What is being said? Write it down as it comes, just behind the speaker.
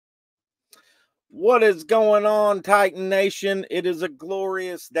What is going on, Titan Nation? It is a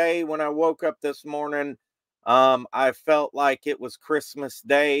glorious day. When I woke up this morning, I felt like it was Christmas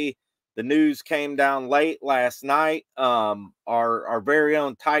Day. The news came down late last night. Our very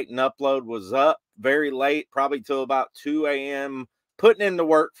own Titan Upload was up very late, probably till about 2 a.m., putting in the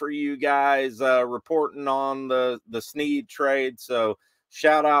work for you guys, reporting on the Sneed trade. So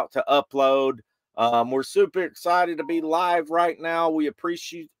shout out to Upload. We're super excited to be live right now. We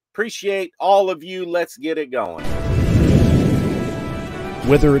appreciate all of you. Let's get it going.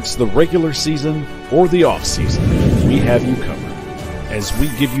 Whether it's the regular season or the off season, we have you covered as we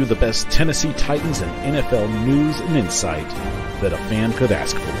give you the best Tennessee Titans and NFL news and insight that a fan could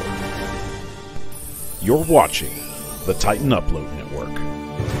ask for. You're watching the Titan Upload Network.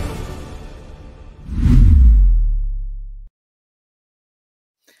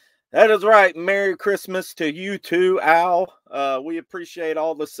 That is right. Merry Christmas to you too, Al. We appreciate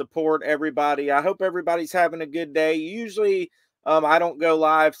all the support, everybody. I hope everybody's having a good day. Usually, I don't go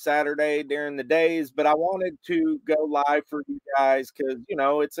live Saturday during the days, but I wanted to go live for you guys because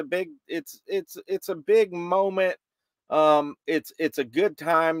it's a big, it's a big moment. It's a good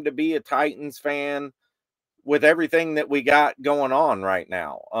time to be a Titans fan with everything that we got going on right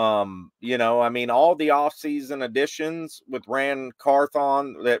now. I mean, all the offseason additions with Ran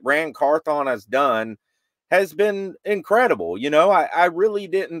Carthon has done has been incredible. I really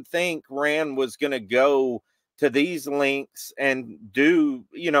didn't think Ran was going to go to these links and do,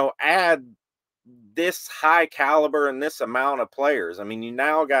 add this high caliber and this amount of players. I mean, you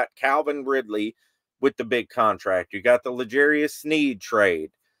now got Calvin Ridley with the big contract. You got the L'Jarius Sneed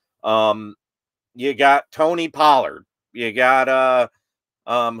trade. You got Tony Pollard. You got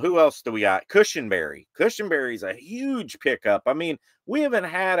who else do we got? Cushenberry. Cushenberry's a huge pickup. I mean, we haven't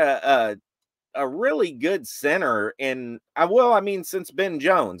had a really good center since Ben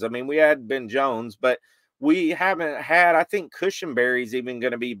Jones. I mean, we had Ben Jones, but we haven't had, I think Cushenberry's even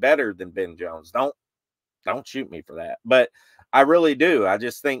going to be better than Ben Jones. Don't shoot me for that. But I really do. I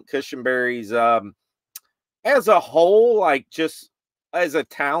just think Cushenberry's as a whole, like just as a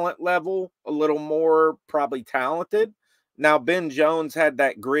talent level, a little more probably talented. Now, Ben Jones had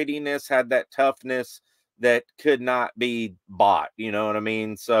that grittiness, had that toughness that could not be bought. You know what I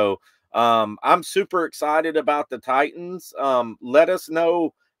mean? So I'm super excited about the Titans. Let us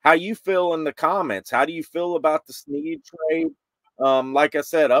know how you feel in the comments. How do you feel about the Sneed trade? Like I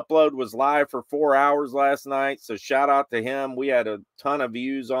said, Upload was live for 4 hours last night. So shout out to him. We had a ton of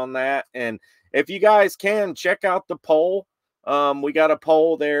views on that. And if you guys can, check out the poll. We got a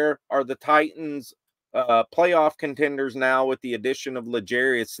poll there. Are the Titans playoff contenders now with the addition of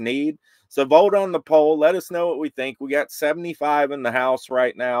L'Jarius Sneed? So vote on the poll. Let us know what we think. We got 75 in the house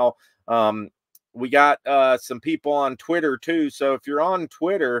right now. We got some people on Twitter too. So if you're on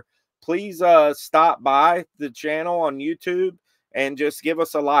Twitter, please stop by the channel on YouTube and just give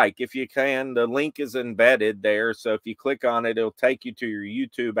us a like if you can. The link is embedded there. So if you click on it, it'll take you to your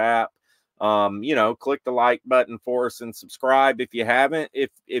YouTube app. Click the like button for us and subscribe if you haven't.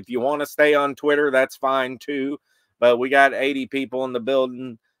 If you want to stay on Twitter, that's fine too. But we got 80 people in the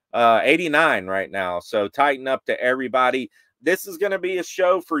building, 89 right now. So tighten up to everybody. This is going to be a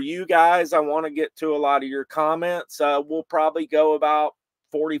show for you guys. I want to get to a lot of your comments. We'll probably go about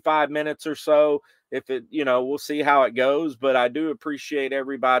 45 minutes or so. If it, we'll see how it goes. But I do appreciate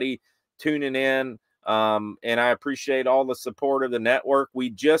everybody tuning in. And I appreciate all the support of the network. We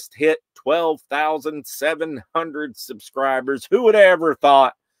just hit 12,700 subscribers. Who would have ever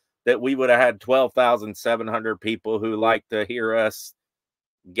thought that we would have had 12,700 people who like to hear us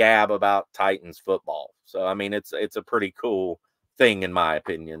gab about Titans football? So, I mean, it's a pretty cool thing in my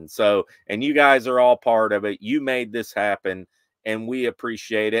opinion. So, and you guys are all part of it. You made this happen and we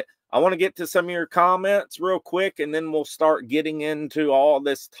appreciate it. I want to get to some of your comments real quick, and then we'll start getting into all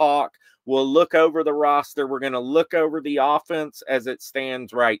this talk. We'll look over the roster. We're going to look over the offense as it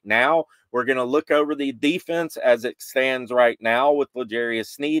stands right now. We're going to look over the defense as it stands right now with L'Jarius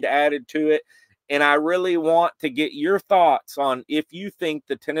Sneed added to it. And I really want to get your thoughts on if you think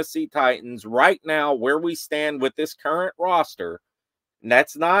the Tennessee Titans right now, where we stand with this current roster, and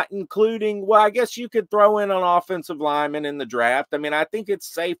that's not including, well, I guess you could throw in an offensive lineman in the draft. I mean, I think it's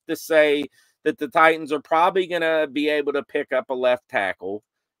safe to say that the Titans are probably going to be able to pick up a left tackle,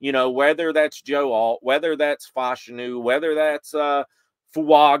 whether that's Joe Alt, whether that's Fashanu, whether that's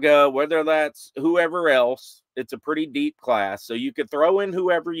Fuaga, whether that's whoever else. It's a pretty deep class. So you could throw in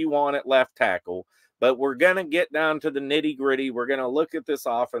whoever you want at left tackle. But we're going to get down to the nitty gritty. We're going to look at this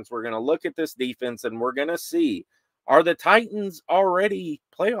offense. We're going to look at this defense, and we're going to see, are the Titans already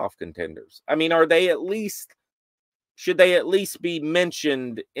playoff contenders? I mean, should they at least be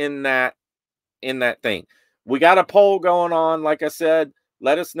mentioned in that in that thing. We got a poll going on. Like I said,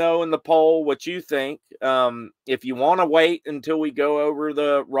 let us know in the poll what you think. If you want to wait until we go over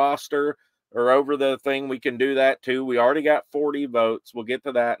the roster or over the thing, we can do that too. We already got 40 votes. We'll get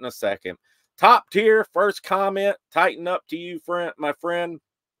to that in a second. Top tier, first comment, tighten up to you, friend, my friend.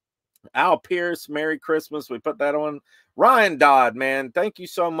 Al Pierce, Merry Christmas. We put that on. Ryan Dodd, man. Thank you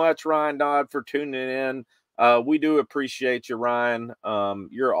so much, Ryan Dodd, for tuning in. We do appreciate you, Ryan.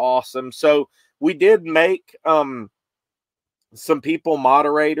 You're awesome. So we did make some people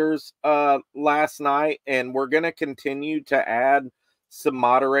moderators last night, and we're going to continue to add some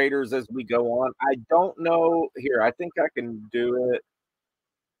moderators as we go on. I don't know here. I think I can do it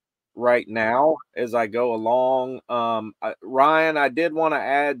right now as I go along. Ryan, I did want to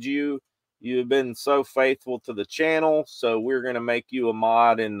add you. You've been so faithful to the channel, so we're going to make you a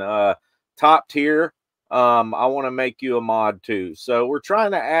mod in top tier. I want to make you a mod too. So we're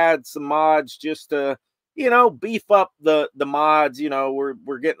trying to add some mods just to, you know, beef up the mods. You know,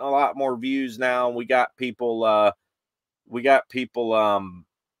 we're getting a lot more views now. We got people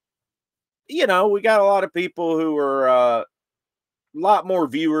you know, we got a lot of people who are a lot more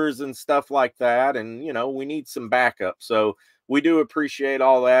viewers and stuff like that, and you know, we need some backup. So we do appreciate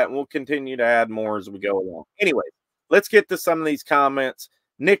all that, and we'll continue to add more as we go along. Anyway, let's get to some of these comments.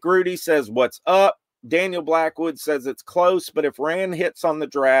 Nick Rudy says, "What's up?" Daniel Blackwood says it's close, but if Rand hits on the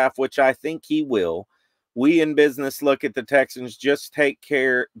draft, which I think he will, we in business look at the Texans. Just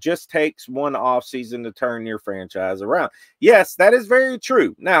takes one offseason to turn your franchise around. Yes, that is very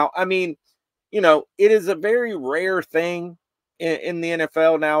true. Now, I mean, you know, it is a very rare thing in the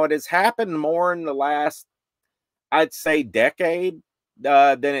NFL now. It has happened more in the last, I'd say, decade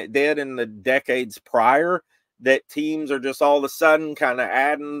than it did in the decades prior, that teams are just all of a sudden kind of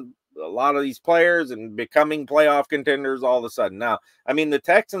adding a lot of these players and becoming playoff contenders all of a sudden. Now, I mean, the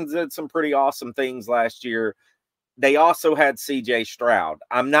Texans did some pretty awesome things last year. They also had CJ Stroud.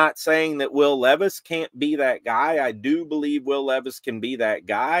 I'm not saying that Will Levis can't be that guy. I do believe Will Levis can be that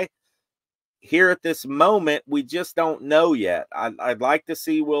guy. Here at this moment, we just don't know yet. I'd like to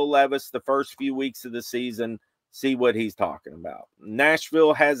see Will Levis the first few weeks of the season, see what he's talking about.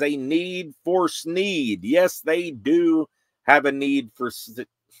 Nashville has a need for Sneed. Yes, they do have a need for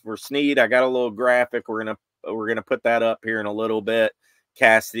Sneed. I got a little graphic. We're gonna put that up here in a little bit.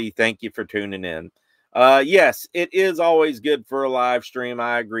 Cassidy, thank you for tuning in. Yes, it is always good for a live stream.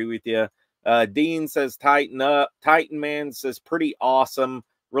 I agree with you. Dean says tighten up. Titan Man says pretty awesome.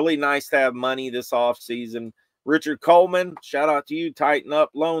 Really nice to have money this off season. Richard Coleman, shout out to you. Tighten up.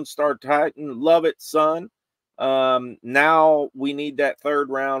 Lone Star Titan. Love it, son. Now we need that 3rd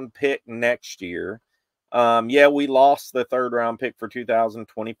round pick next year. Yeah, we lost the 3rd round pick for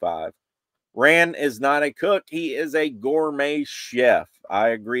 2025. Rand is not a cook. He is a gourmet chef. I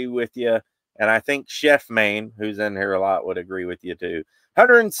agree with you. And I think Chef Maine, who's in here a lot, would agree with you too.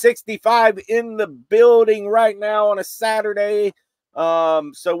 165 in the building right now on a Saturday.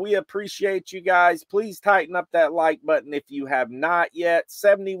 So we appreciate you guys. Please tighten up that like button if you have not yet.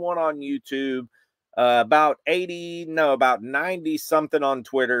 71 on YouTube. About 90 something on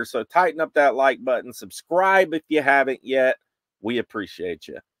Twitter. So tighten up that like button. Subscribe if you haven't yet. We appreciate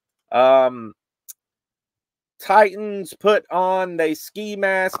you. Titans put on a ski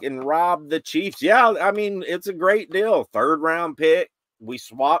mask and rob the Chiefs. Yeah, I mean, it's a great deal. 3rd round pick. We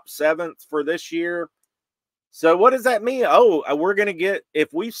swapped 7th for this year. So what does that mean? Oh, we're going to get,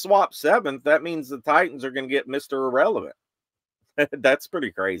 if we swap 7th, that means the Titans are going to get Mr. Irrelevant. That's pretty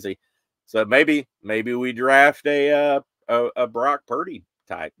crazy. So maybe we draft a Brock Purdy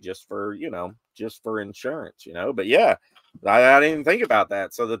type just for, you know, just for insurance, you know. But yeah, I didn't even think about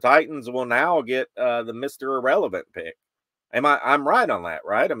that. So the Titans will now get the Mr. Irrelevant pick. I'm right on that,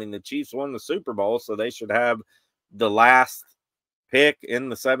 right? I mean, the Chiefs won the Super Bowl, so they should have the last pick in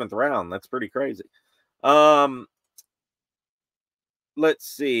the 7th round. That's pretty crazy. Let's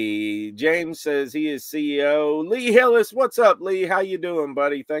see. James says he is CEO. Lee Hillis, what's up, Lee? How you doing,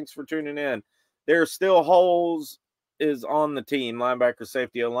 buddy? Thanks for tuning in. There's still holes is on the team, linebacker,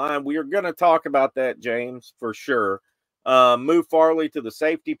 safety, line. We are going to talk about that, James, for sure. Move Farley to the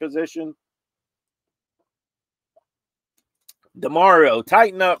safety position. Demario,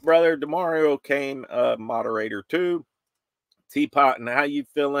 tighten up, brother. Demario came moderator too. Teapot, and how you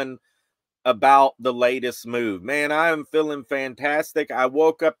feeling about the latest move? Man, I am feeling fantastic. I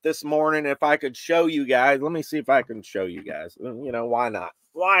woke up this morning. If I could show you guys, let me see if I can show you guys. You know, why not?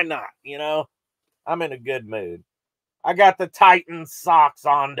 Why not? You know, I'm in a good mood. I got the Titan socks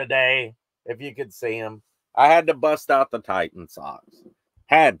on today, if you could see them. I had to bust out the Titan socks.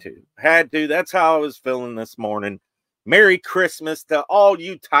 Had to. That's how I was feeling this morning. Merry Christmas to all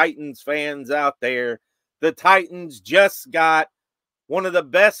you Titans fans out there. The Titans just got one of the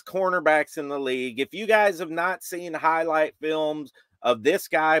best cornerbacks in the league. If you guys have not seen highlight films of this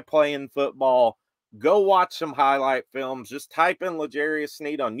guy playing football, go watch some highlight films. Just type in L'Jarius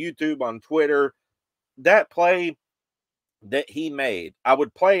Sneed on YouTube, on Twitter. That play that he made, I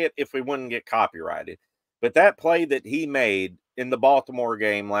would play it if we wouldn't get copyrighted. But that play that he made in the Baltimore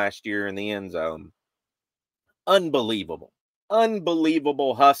game last year in the end zone, unbelievable.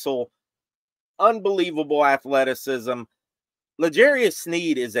 Unbelievable hustle. Unbelievable athleticism. L'Jarius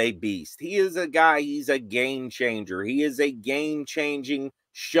Sneed is a beast. He is a guy, he's a game changer. He is a game-changing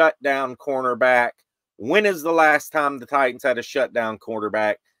shutdown cornerback. When is the last time the Titans had a shutdown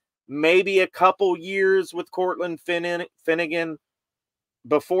quarterback? Maybe a couple years with Cortland Finnegan.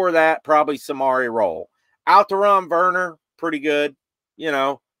 Before that, probably Samari Roll. Alteron Werner, pretty good, you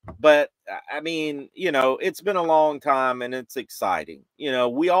know. But, I mean, you know, it's been a long time and it's exciting. You know,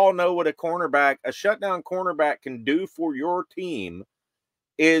 we all know what a shutdown cornerback can do for your team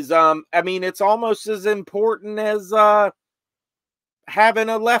is, I mean, it's almost as important as having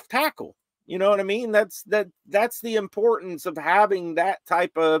a left tackle. You know what I mean? That's the importance of having that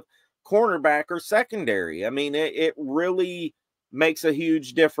type of cornerback or secondary. I mean, it really makes a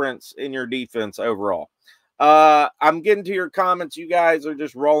huge difference in your defense overall. I'm getting to your comments. You guys are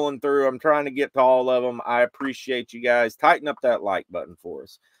just rolling through. I'm trying to get to all of them. I appreciate you guys. Tighten up that like button for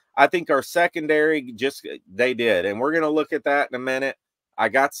us. I think our secondary they did. And we're going to look at that in a minute. I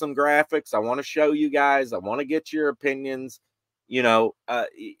got some graphics. I want to show you guys. I want to get your opinions. You know,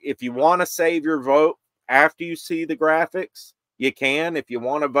 if you want to save your vote after you see the graphics, you can. If you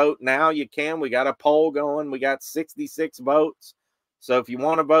want to vote now, you can. We got a poll going. We got 66 votes. So if you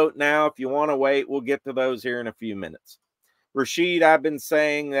want to vote now, if you want to wait, we'll get to those here in a few minutes. Rashid, I've been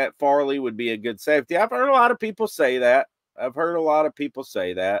saying that Farley would be a good safety. I've heard a lot of people say that.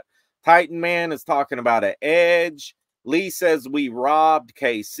 Titan Man is talking about an edge. Lee says we robbed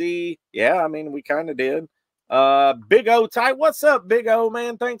KC. Yeah, I mean, we kind of did. Big O Tight. What's up, Big O,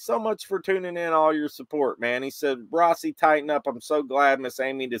 man? Thanks so much for tuning in, all your support, man. He said, Rossi, tighten up. I'm so glad Miss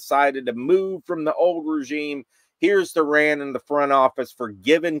Amy decided to move from the old regime. Here's the rant in the front office for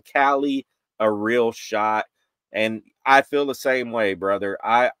giving Cali a real shot. And I feel the same way, brother.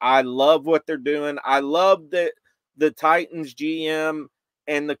 I love what they're doing. I love that the Titans GM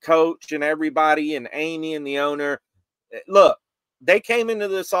and the coach and everybody and Amy and the owner, look, they came into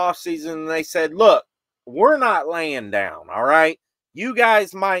this offseason and they said, look, we're not laying down, all right? You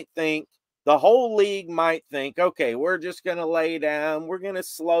guys might think, the whole league might think, okay, we're just going to lay down. We're going to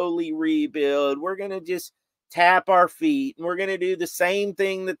slowly rebuild. We're going to just tap our feet, and we're going to do the same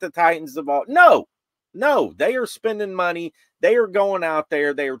thing that the Titans have all. No, they are spending money. They are going out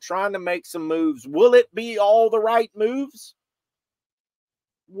there. They are trying to make some moves. Will it be all the right moves?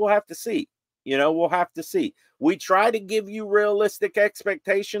 We'll have to see. You know, we'll have to see. We try to give you realistic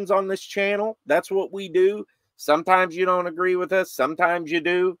expectations on this channel. That's what we do. Sometimes you don't agree with us. Sometimes you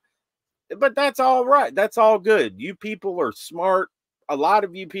do. But that's all right. That's all good. You people are smart. A lot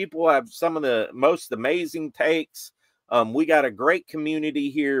of you people have some of the most amazing takes. We got a great community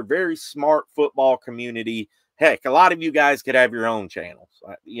here, very smart football community. Heck, a lot of you guys could have your own channels.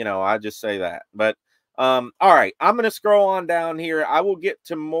 You know, I just say that. But, all right, I'm going to scroll on down here. I will get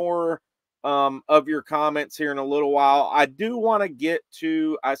to more of your comments here in a little while. I do want to get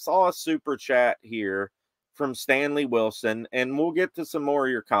to, I saw a super chat here from Stanley Wilson, and we'll get to some more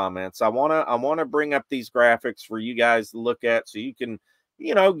of your comments. I want to bring up these graphics for you guys to look at so you can,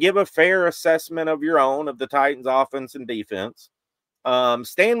 you know, give a fair assessment of your own of the Titans offense and defense.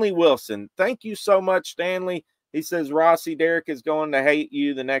 Stanley Wilson, thank you so much, Stanley. He says, Rossi, Derek is going to hate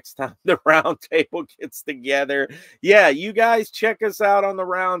you the next time the round table gets together. Yeah, you guys check us out on the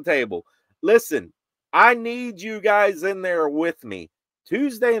round table. Listen, I need you guys in there with me.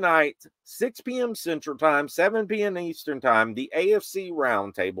 Tuesday night, 6 p.m. Central Time, 7 p.m. Eastern Time, the AFC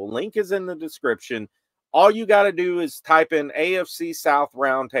Roundtable. Link is in the description. All you got to do is type in AFC South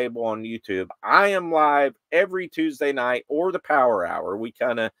Roundtable on YouTube. I am live every Tuesday night or the Power Hour. We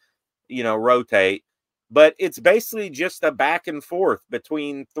kind of, you know, rotate. But it's basically just a back and forth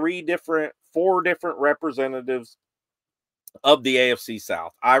between four different representatives of the AFC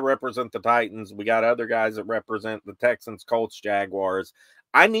South. I represent the Titans. We got other guys that represent the Texans, Colts, Jaguars.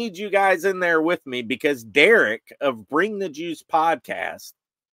 I need you guys in there with me because Derek of Bring the Juice podcast,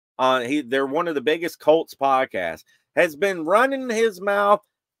 they're one of the biggest Colts podcasts, has been running his mouth,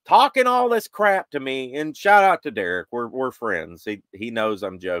 talking all this crap to me. And shout out to Derek. We're friends. He knows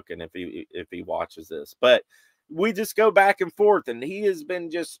I'm joking if he watches this. But we just go back and forth, and he has been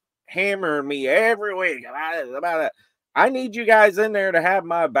just hammering me every week about it. I need you guys in there to have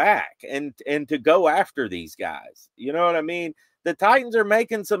my back and to go after these guys. You know what I mean? The Titans are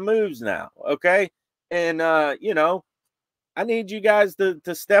making some moves now, okay? And you know, I need you guys to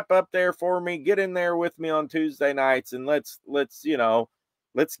step up there for me. Get in there with me on Tuesday nights, and let's you know,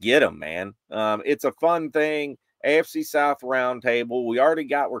 let's get them, man. It's a fun thing. AFC South Roundtable.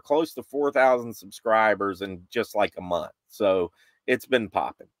 We're close to 4,000 subscribers in just like a month, so it's been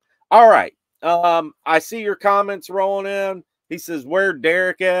popping. All right. I see your comments rolling in. He says, "Where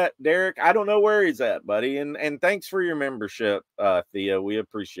Derek at?" Derek, I don't know where he's at, buddy. And thanks for your membership, Thea. We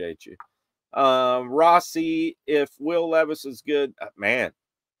appreciate you. Rossi, if Will Levis is good, man,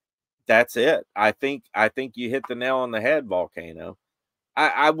 that's it. I think you hit the nail on the head, Volcano.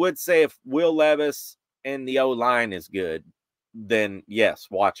 I would say if Will Levis and the O-line is good, then yes,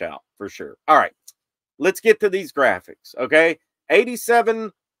 watch out for sure. All right, let's get to these graphics, okay?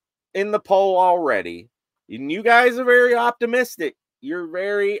 87 in the poll already. And you guys are very optimistic. You're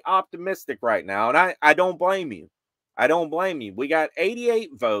very optimistic right now, and I don't blame you. I don't blame you. We got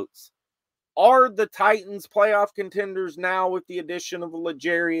 88 votes. Are the Titans playoff contenders now with the addition of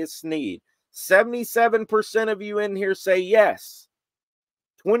L'Jarius Sneed? 77% of you in here say yes.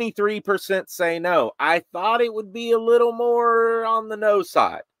 23% say no. I thought it would be a little more on the no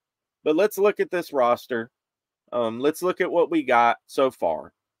side. But let's look at this roster. Let's look at what we got so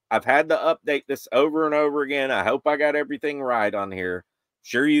far. I've had to update this over and over again. I hope I got everything right on here.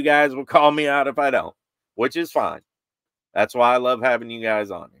 Sure, you guys will call me out if I don't, which is fine. That's why I love having you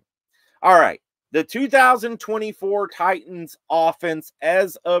guys on here. All right. The 2024 Titans offense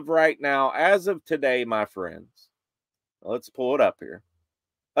as of right now, as of today, my friends. Let's pull it up here.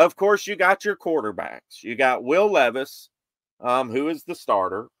 Of course, you got your quarterbacks. You got Will Levis, who is the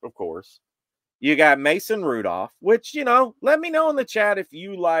starter, of course. You got Mason Rudolph, which, you know, let me know in the chat if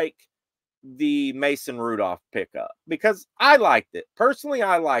you like the Mason Rudolph pickup, because I liked it. Personally,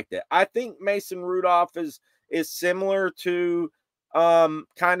 I liked it. I think Mason Rudolph is similar to,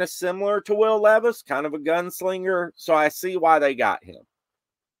 kind of similar to Will Levis, kind of a gunslinger. So I see why they got him.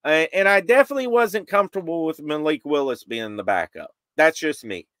 And I definitely wasn't comfortable with Malik Willis being the backup. That's just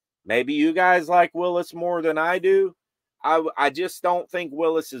me. Maybe you guys like Willis more than I do. I just don't think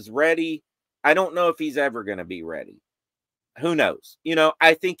Willis is ready. I don't know if he's ever going to be ready. Who knows? You know,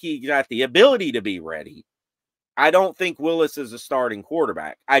 I think he got the ability to be ready. I don't think Willis is a starting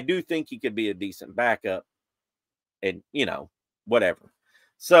quarterback. I do think he could be a decent backup. And, you know, whatever.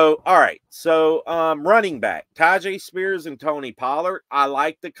 So, all right. So, running back, Tyjae Spears and Tony Pollard. I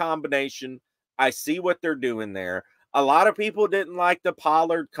like the combination. I see what they're doing there. A lot of people didn't like the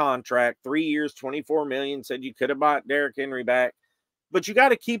Pollard contract. 3 years, $24 million. Said you could have bought Derrick Henry back. But you got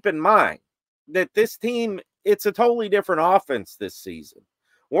to keep in mind that this team, it's a totally different offense this season.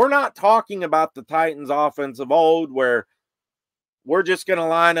 We're not talking about the Titans offense of old where we're just going to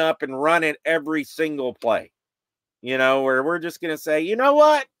line up and run it every single play. You know, where we're just going to say, you know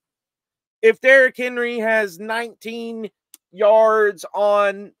what? If Derrick Henry has 19 yards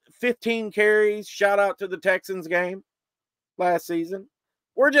on 15 carries, shout out to the Texans game last season,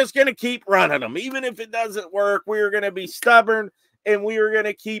 we're just going to keep running them. Even if it doesn't work, we're going to be stubborn and we are going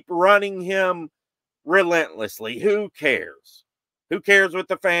to keep running him relentlessly. Who cares? Who cares what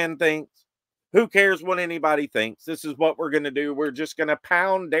the fan thinks? Who cares what anybody thinks? This is what we're going to do. We're just going to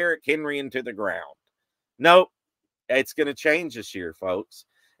pound Derrick Henry into the ground. Nope. It's going to change this year, folks.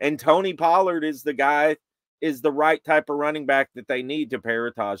 And Tony Pollard is the guy, is the right type of running back that they need to pair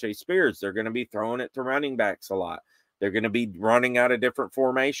with Tyjae Spears. They're going to be throwing it to running backs a lot. They're going to be running out of different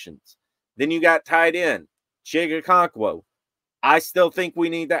formations. Then you got tight end, Chigakonkwo. I still think we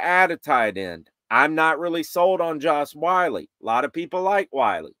need to add a tight end. I'm not really sold on Josh Wiley. A lot of people like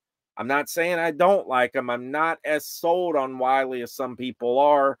Wiley. I'm not saying I don't like him. I'm not as sold on Wiley as some people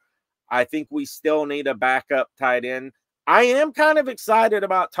are. I think we still need a backup tight end. I am kind of excited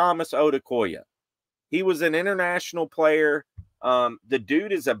about Thomas Odukoya. He was an international player. The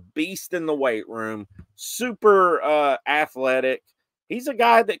dude is a beast in the weight room. Super athletic. He's a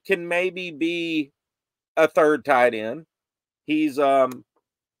guy that can maybe be a third tight end. He's, you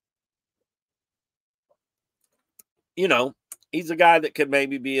know, he's a guy that could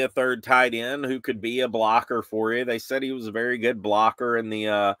maybe be a third tight end who could be a blocker for you. They said he was a very good blocker in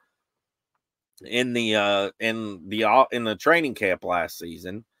the training camp last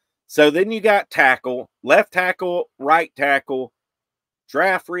season. So then you got tackle, left tackle, right tackle,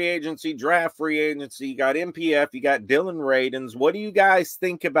 draft free agency. You got MPF, you got Dylan Radins. What do you guys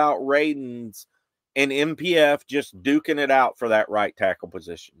think about Radins and MPF just duking it out for that right tackle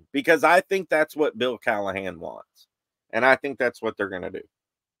position? Because I think that's what Bill Callahan wants. And I think that's what they're going to do.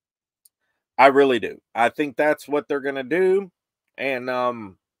 I really do. I think that's what they're going to do. And I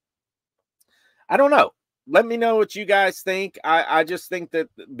don't know. Let me know what you guys think. I just think that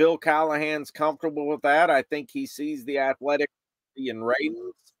Bill Callahan's comfortable with that. I think he sees the athletic in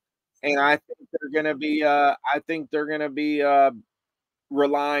ratings, and I think they're going to be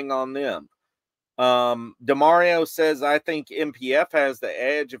relying on them. Demario says, I think MPF has the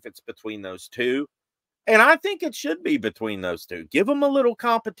edge if it's between those two. And I think it should be between those two. Give them a little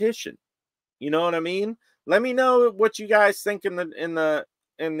competition. You know what I mean? Let me know what you guys think in the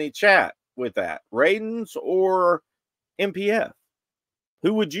chat with that. Radens or MPF?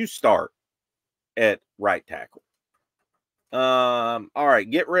 Who would you start at right tackle? All right,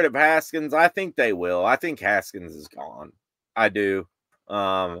 get rid of Haskins. I think they will. I think Haskins is gone. I do.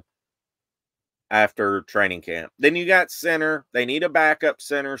 After training camp. Then you got center. They need a backup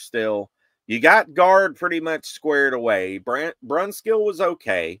center still. You got guard pretty much squared away. Brunskill was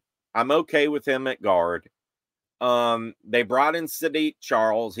okay. I'm okay with him at guard. They brought in Sadiq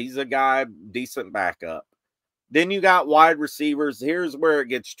Charles. He's a guy, decent backup. Then you got wide receivers. Here's where it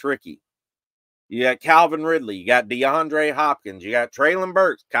gets tricky. You got Calvin Ridley. You got DeAndre Hopkins. You got Traylon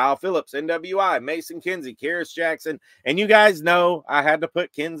Burks, Kyle Phillips, NWI, Mason Kinsey, Karis Jackson. And you guys know I had to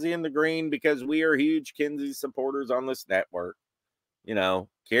put Kinsey in the green because we are huge Kinsey supporters on this network. You know,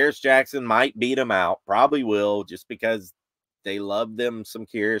 Karis Jackson might beat him out. Probably will, just because they love them some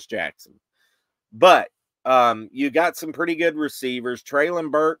Karis Jackson. But you got some pretty good receivers. Traylon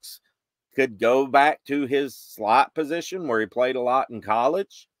Burks could go back to his slot position where he played a lot in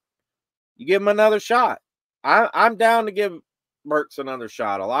college. You give him another shot. I'm down to give Burks another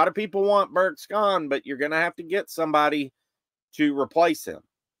shot. A lot of people want Burks gone, but you're going to have to get somebody to replace him.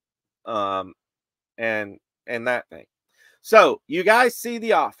 And that thing. So you guys see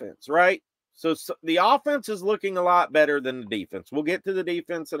the offense, right? So the offense is looking a lot better than the defense. We'll get to the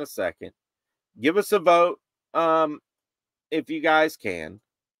defense in a second. Give us a vote if you guys can.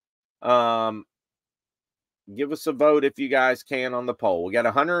 Give us a vote if you guys can on the poll. We got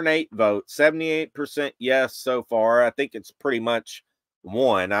 108 votes, 78% yes so far. I think it's pretty much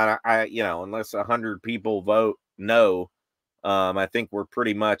won. I you know, unless 100 people vote no, I think we're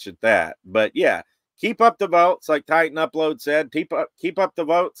pretty much at that. But yeah, keep up the votes, like Titan Upload said. Keep up the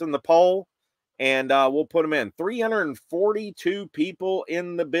votes in the poll, and we'll put them in. 342 people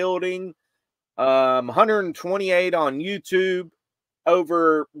in the building, 128 on YouTube,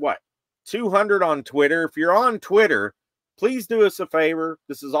 over what? 200 on Twitter. If you're on Twitter, please do us a favor.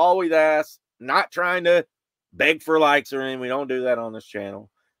 This is all we've asked. Not trying to beg for likes or anything. We don't do that on this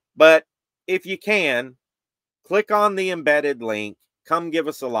channel. But if you can, click on the embedded link. Come give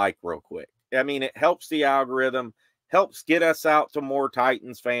us a like real quick. I mean, it helps the algorithm, helps get us out to more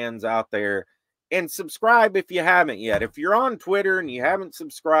Titans fans out there. And subscribe if you haven't yet. If you're on Twitter and you haven't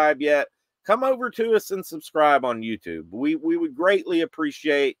subscribed yet, come over to us and subscribe on YouTube. We would greatly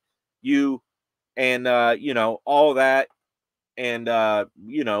appreciate you and you know, all that. And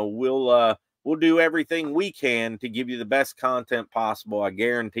you know, we'll do everything we can to give you the best content possible. I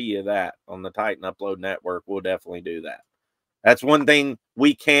guarantee you that. On the Titan Upload Network, we'll definitely do that. That's one thing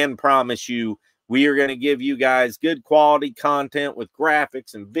we can promise you. We are going to give you guys good quality content with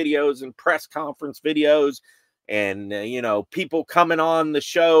graphics and videos and press conference videos and you know, people coming on the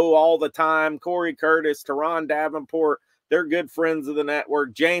show all the time. Corey Curtis, Teron Davenport, they're good friends of the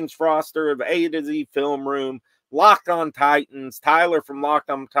network. James Foster of A to Z Film Room, Locked On Titans, Tyler from Locked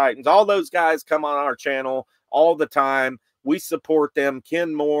On Titans. All those guys come on our channel all the time. We support them.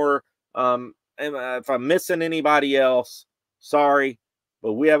 Ken Moore. And if I'm missing anybody else, sorry.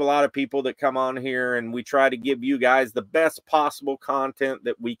 But we have a lot of people that come on here, and we try to give you guys the best possible content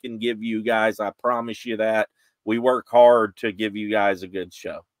that we can give you guys. I promise you that. We work hard to give you guys a good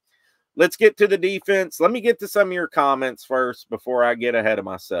show. Let's get to the defense. Let me get to some of your comments first before I get ahead of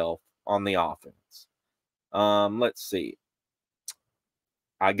myself on the offense. Let's see.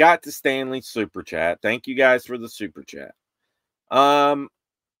 I got to Stanley super chat. Thank you guys for the super chat. Nah,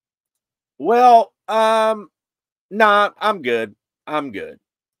 I'm good. I'm good.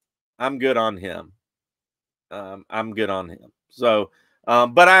 I'm good on him. I'm good on him. So,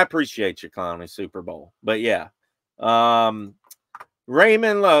 but I appreciate you, Clowney Super Bowl. But yeah.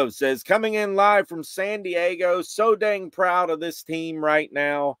 Raymond Love says, coming in live from San Diego, so dang proud of this team right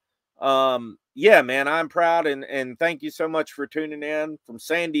now. Yeah, man, I'm proud, and thank you so much for tuning in from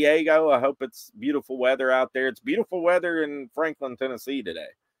San Diego. I hope it's beautiful weather out there. It's beautiful weather in Franklin, Tennessee today.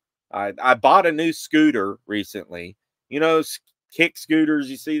 I bought a new scooter recently. You know, kick scooters,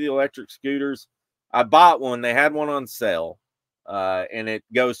 you see the electric scooters. I bought one. They had one on sale, and it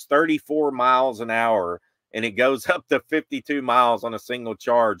goes 34 miles an hour. And it goes up to 52 miles on a single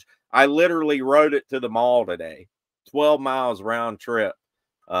charge. I literally rode it to the mall today. 12 miles round trip.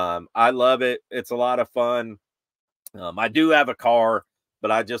 I love it. It's a lot of fun. I do have a car,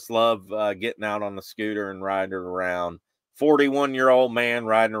 but I just love getting out on the scooter and riding it around. 41-year-old man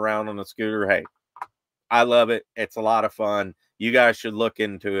riding around on a scooter. Hey, I love it. It's a lot of fun. You guys should look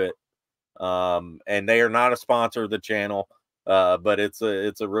into it. And they are not a sponsor of the channel, but it's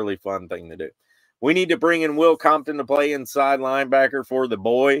a really fun thing to do. We need to bring in Will Compton to play inside linebacker for the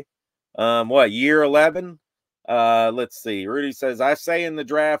boy. What, year 11? Let's see. Rudy says, I say in the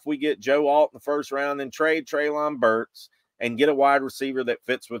draft we get Joe Alt in the first round, then trade Treylon Burks and get a wide receiver that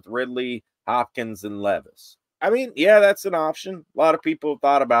fits with Ridley, Hopkins, and Levis. I mean, yeah, that's an option. A lot of people have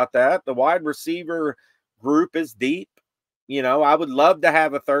thought about that. The wide receiver group is deep. You know, I would love to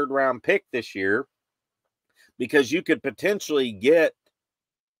have a third-round pick this year because you could potentially get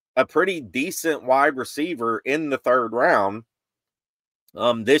a pretty decent wide receiver in the third round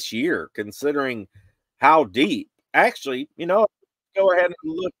this year, considering how deep. Actually, you know, go ahead and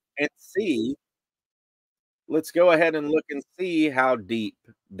look and see. Let's go ahead and look and see how deep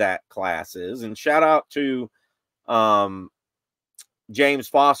that class is. And shout out to James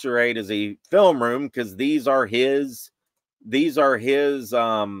Foster 8 as a film room, because these are his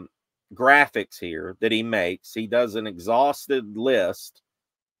graphics here that he makes. He does an exhaustive list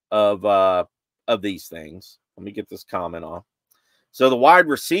of these things. Let me get this comment off. So the wide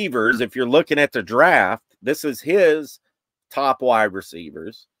receivers, if you're looking at the draft, this is his top wide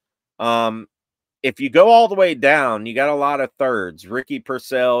receivers. If you go all the way down, you got a lot of thirds. Ricky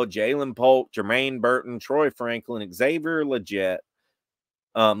Purcell, Jalen Polk, Jermaine Burton, Troy Franklin, Xavier Legette,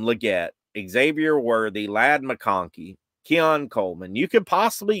 Xavier Worthy, Ladd McConkey, Keon Coleman. You could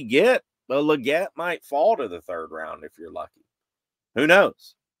possibly get a Legette might fall to the third round if you're lucky. Who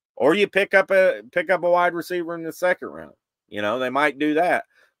knows? Or you pick up a wide receiver in the second round. You know, they might do that.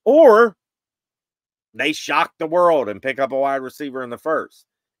 Or they shock the world and pick up a wide receiver in the first.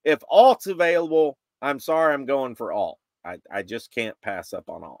 If Alt's available, I'm sorry, I'm going for Alt. I just can't pass up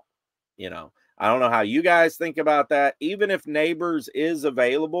on Alt. You know, I don't know how you guys think about that. Even if Neighbors is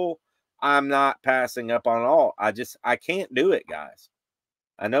available, I'm not passing up on Alt. I can't do it, guys.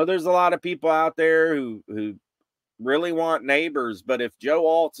 I know there's a lot of people out there who really want Neighbors, but if Joe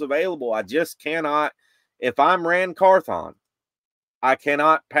Alt's available, I just cannot. If I'm Rand Carthon, I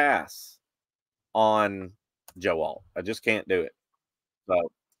cannot pass on Joe Alt. I just can't do it.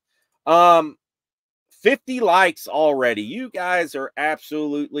 So, 50 likes already. You guys are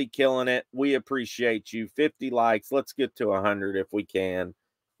absolutely killing it. We appreciate you. 50 likes. Let's get to 100 if we can.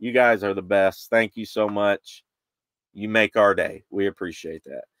 You guys are the best. Thank you so much. You make our day. We appreciate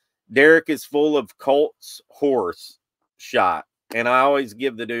that. Derek is full of Colts horse shot, and I always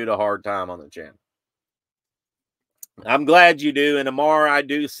give the dude a hard time on the channel. I'm glad you do, and tomorrow I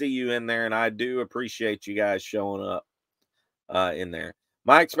do see you in there, and I do appreciate you guys showing up in there.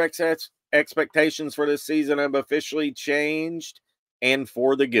 My expectations for this season have officially changed, and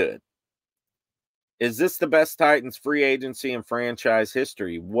for the good. Is this the best Titans free agency in franchise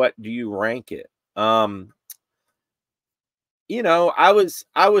history? What do you rank it? You know, I was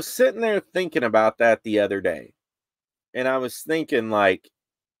sitting there thinking about that the other day, and I was thinking, like,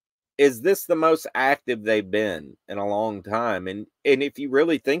 is this the most active they've been in a long time? And if you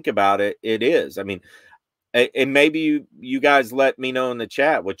really think about it, it is. I mean, and maybe you guys let me know in the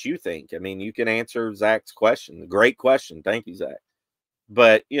chat what you think. I mean, you can answer Zach's question. Great question. Thank you, Zach.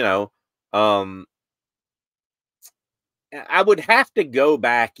 But, you know, I would have to go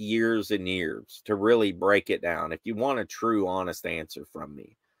back years and years to really break it down if you want a true, honest answer from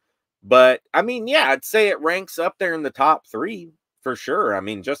me. But, I mean, yeah, I'd say it ranks up there in the top 3 for sure. I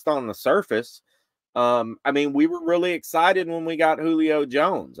mean, just on the surface. I mean, we were really excited when we got Julio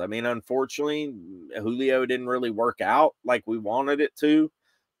Jones. I mean, unfortunately, Julio didn't really work out like we wanted it to.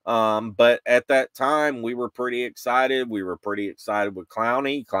 But at that time, we were pretty excited. We were pretty excited with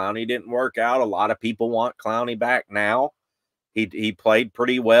Clowney. Clowney didn't work out. A lot of people want Clowney back now. He played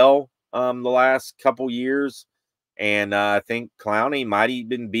pretty well the last couple years. And I think Clowney might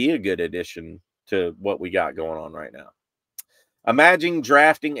even be a good addition to what we got going on right now. Imagine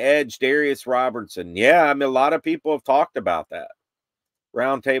drafting edge Darius Robertson. Yeah, I mean, a lot of people have talked about that.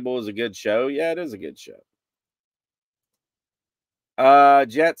 Roundtable is a good show. Yeah, it is a good show.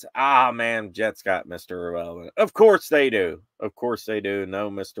 Jets. Ah, man, Jets got Mr. Irrelevant. Of course they do. Of course they do.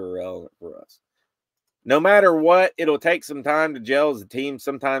 No Mr. Irrelevant for us. No matter what, it'll take some time to gel as a team.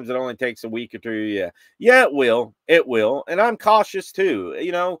 Sometimes it only takes a week or two. Yeah. Yeah, it will. It will. And I'm cautious too.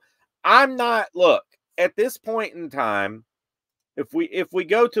 You know, I'm not, look, at this point in time, if we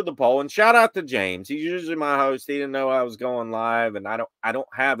go to the poll, and shout out to James, he's usually my host. He didn't know I was going live, and I don't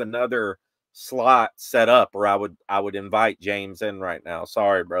have another slot set up, or I would invite James in right now.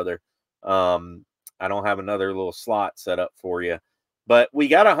 Sorry, brother. I don't have another little slot set up for you. But we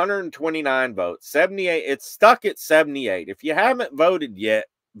got 129 votes. 78. It's stuck at 78. If you haven't voted yet,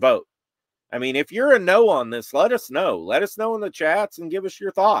 vote. I mean, if you're a no on this, let us know. Let us know in the chats and give us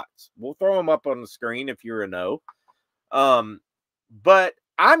your thoughts. We'll throw them up on the screen if you're a no. But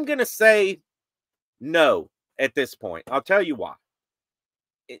I'm going to say no at this point. I'll tell you why.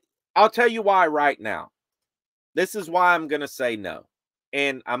 I'll tell you why right now. This is why I'm going to say no.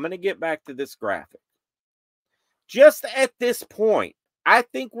 And I'm going to get back to this graphic. Just at this point, I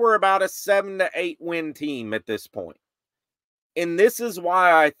think we're about a 7 to 8 win team at this point. And this is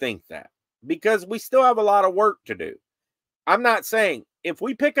why I think that. Because we still have a lot of work to do. I'm not saying if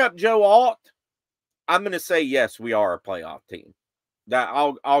we pick up Joe Alt, I'm going to say yes, we are a playoff team. That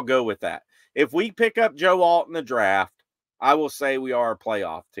I'll go with that. If we pick up Joe Alt in the draft, I will say we are a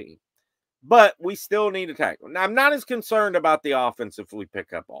playoff team. But we still need to tackle. Now, I'm not as concerned about the offense if we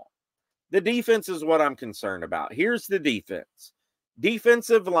pick up Alt. The defense is what I'm concerned about. Here's the defense.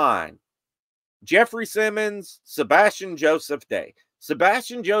 Defensive line. Jeffrey Simmons, Sebastian Joseph Day.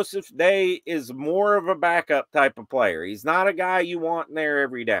 Sebastian Joseph Day is more of a backup type of player. He's not a guy you want in there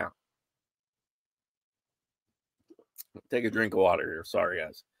every down. Take a drink of water here. Sorry,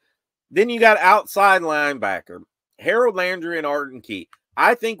 guys. Then you got outside linebacker. Harold Landry and Arden Key.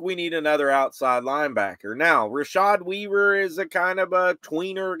 I think we need another outside linebacker. Now, Rashad Weaver is a kind of a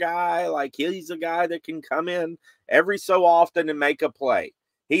tweener guy. Like, he's a guy that can come in every so often and make a play.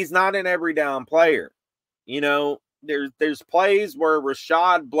 He's not an every down player. You know, there's plays where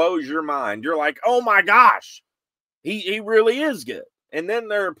Rashad blows your mind. You're like, oh my gosh, he really is good. And then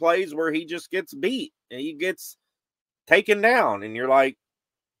there are plays where he just gets beat and he gets taken down. And you're like,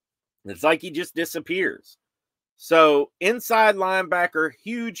 it's like he just disappears. So inside linebacker,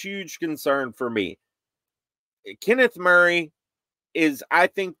 huge concern for me. Kenneth Murray is, I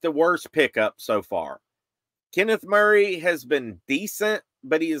think, the worst pickup so far. Kenneth Murray has been decent,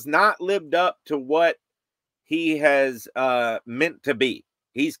 but he has not lived up to what he has meant to be.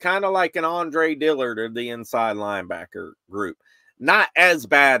 He's kind of like an Andre Dillard of the inside linebacker group. Not as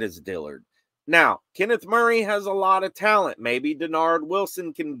bad as Dillard. Now, Kenneth Murray has a lot of talent. Maybe Denard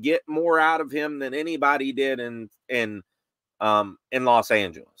Wilson can get more out of him than anybody did in Los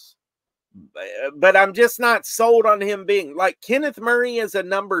Angeles. But I'm just not sold on him being like Kenneth Murray as a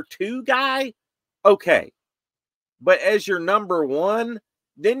number 2 guy. Okay. But as your number 1,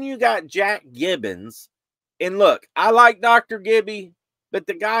 then you got Jack Gibbons. And look, I like Dr. Gibby, but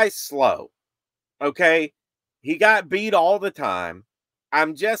the guy's slow. Okay. He got beat all the time.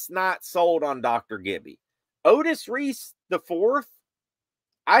 I'm just not sold on Dr. Gibby. Otis Reese the 4th,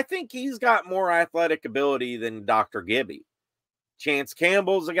 I think he's got more athletic ability than Dr. Gibby. Chance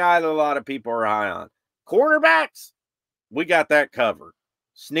Campbell's a guy that a lot of people are high on. Cornerbacks, we got that covered.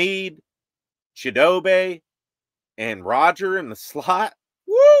 Sneed, Chidobe, and Roger in the slot.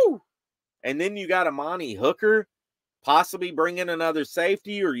 Woo! And then you got Amani Hooker, possibly bringing another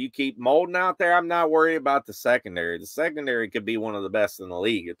safety, or you keep molding out there. I'm not worried about the secondary. The secondary could be one of the best in the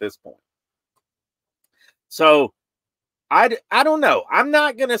league at this point. So I don't know. I'm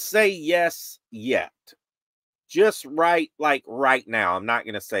not going to say yes yet. Just right now, I'm not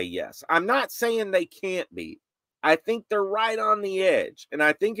going to say yes. I'm not saying they can't be. I think they're right on the edge. And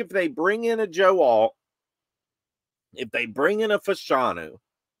I think if they bring in a Joe Alt, if they bring in a Fashanu,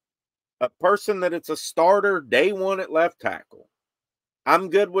 a person that it's a starter day 1 at left tackle, I'm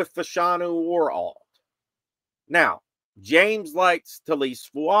good with Fashanu or Alt. Now, James likes Talise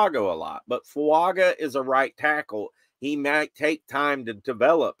Fuaga a lot, but Fuaga is a right tackle. He might take time to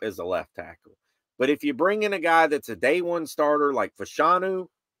develop as a left tackle. But if you bring in a guy that's a day 1 starter like Fashanu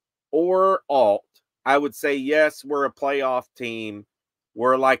or Alt, I would say, yes, we're a playoff team.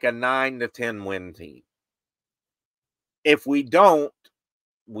 We're like a 9 to 10 win team. If we don't,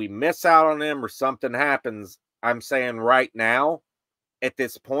 we miss out on them or something happens. I'm saying right now, at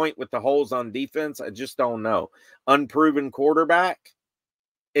this point with the holes on defense, I just don't know. Unproven quarterback,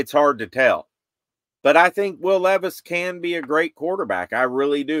 it's hard to tell. But I think Will Levis can be a great quarterback. I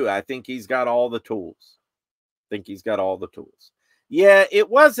really do. I think he's got all the tools. Yeah, it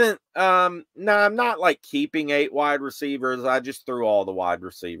wasn't, no, I'm not like keeping 8 wide receivers. I just threw all the wide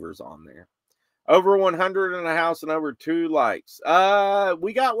receivers on there. Over 100 in the house and over 2 likes.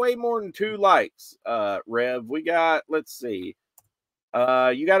 We got way more than 2 likes, Rev. We got, let's see.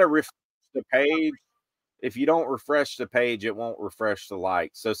 You got to refresh the page. If you don't refresh the page, it won't refresh the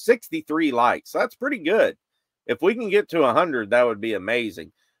likes. So 63 likes. That's pretty good. If we can get to 100, that would be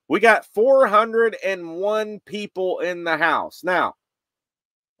amazing. We got 401 people in the house. Now,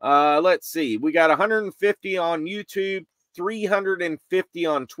 let's see. We got 150 on YouTube, 350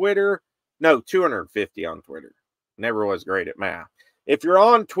 on Twitter. No, 250 on Twitter. Never was great at math. If you're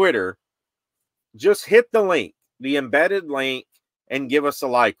on Twitter, just hit the link, the embedded link, and give us a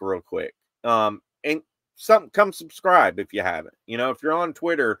like real quick. And come subscribe if you haven't. You know, if you're on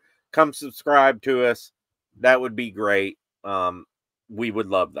Twitter, come subscribe to us. That would be great. We would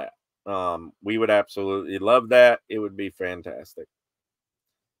love that. We would absolutely love that. It would be fantastic.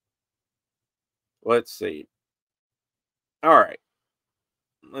 Let's see. All right.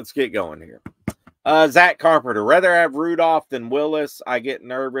 Let's get going here. Zach Carpenter, rather have Rudolph than Willis. I get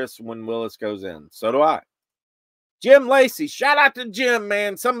nervous when Willis goes in. So do I. Jim Lacey, shout out to Jim,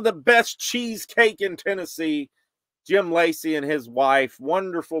 man. Some of the best cheesecake in Tennessee. Jim Lacey and his wife,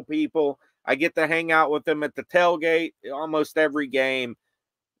 wonderful people. I get to hang out with them at the tailgate almost every game.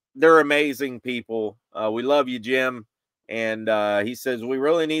 They're amazing people. We love you, Jim. And he says, we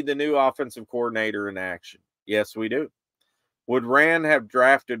really need the new offensive coordinator in action. Yes, we do. Would Rand have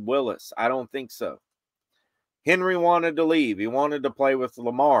drafted Willis? I don't think so. Henry wanted to leave. He wanted to play with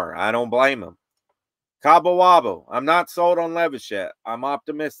Lamar. I don't blame him. Cabo Wabo, I'm not sold on Levis yet. I'm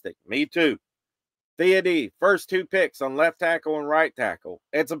optimistic. Me too. Thea D, first 2 picks on left tackle and right tackle.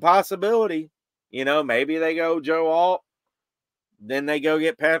 It's a possibility. You know, maybe they go Joe Alt, then they go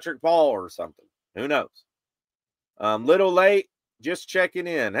get Patrick Paul or something. Who knows? Little late, just checking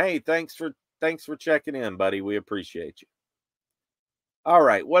in. Hey, thanks for checking in, buddy. We appreciate you. All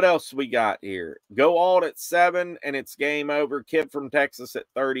right, what else we got here? Go Alt at 7, and it's game over. Kid from Texas at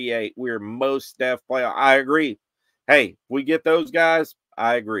 38. We're most def playoff. I agree. Hey, we get those guys.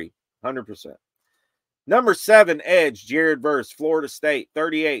 I agree, 100%. Number 7, edge, Jared Verse, Florida State,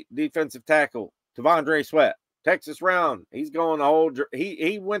 38, defensive tackle, Tavondre Sweat, Texas round. He's going the whole.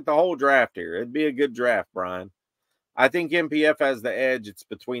 He went the whole draft here. It'd be a good draft, Brian. I think MPF has the edge. It's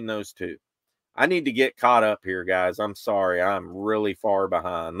between those two. I need to get caught up here, guys. I'm sorry. I'm really far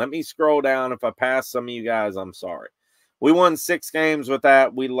behind. Let me scroll down. If I pass some of you guys, I'm sorry. We won 6 games with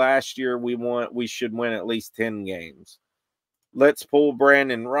that. Last year we should win at least 10 games. Let's pull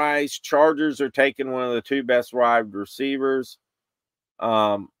Brandon Rice. Chargers are taking one of the 2 best wide receivers.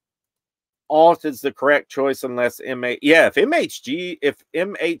 Alt is the correct choice unless MH. Yeah, if MHJ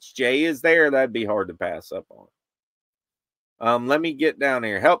is there, that'd be hard to pass up on. Let me get down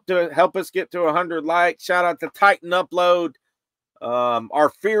here. Help us get to 100 likes. Shout out to Titan Upload, our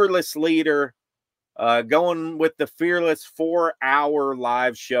fearless leader, going with the fearless 4-hour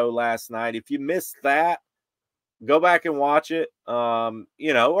live show last night. If you missed that, go back and watch it,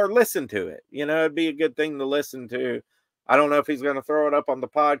 you know, or listen to it. You know, it'd be a good thing to listen to. I don't know if he's going to throw it up on the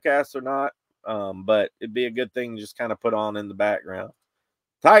podcast or not, but it'd be a good thing to just kind of put on in the background.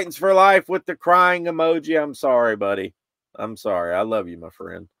 Titans for life with the crying emoji. I'm sorry, buddy. I'm sorry. I love you, my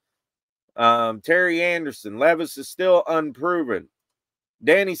friend. Terry Anderson. Levis is still unproven.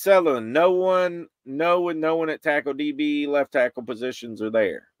 Danny Sutherland. No one at tackle DB, left tackle positions are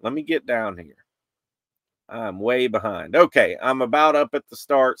there. Let me get down here. I'm way behind. Okay, I'm about up at the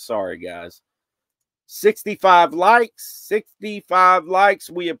start. Sorry, guys. 65 likes. 65 likes.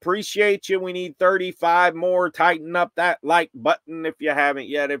 We appreciate you. We need 35 more. Tighten up that like button if you haven't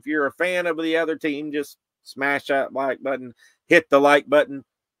yet. If you're a fan of the other team, just smash that like button. Hit the like button.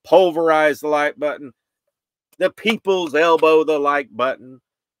 Pulverize the like button. The people's elbow the like button.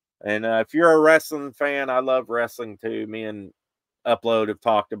 And if you're a wrestling fan, I love wrestling too. Me and Upload have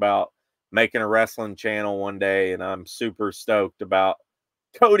talked about making a wrestling channel one day, and I'm super stoked about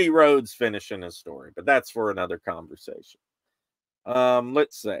Cody Rhodes finishing his story, but that's for another conversation.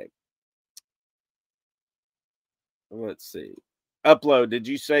 Let's see. Upload, did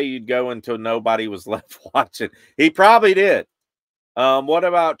you say you'd go until nobody was left watching? He probably did. What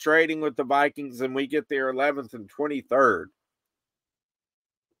about trading with the Vikings and we get their 11th and 23rd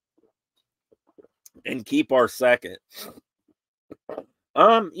and keep our 2nd?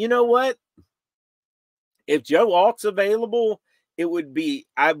 You know what? If Joe Alt's available, it would be,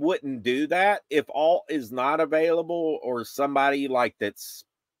 I wouldn't do that. If Alt is not available or somebody like that's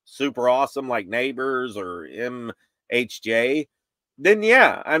super awesome like Neighbors or MHJ, then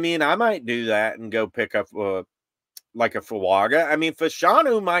yeah, I mean, I might do that and go pick up like a Fawaga. I mean,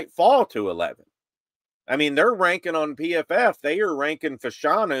 Fashanu might fall to 11. I mean, they're ranking on PFF. They are ranking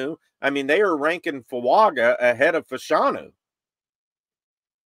Fashanu. I mean, they are ranking Fawaga ahead of Fashanu.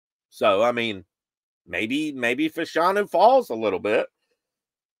 So, I mean, maybe Fashanu falls a little bit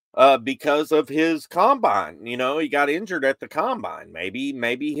because of his combine. You know, he got injured at the combine.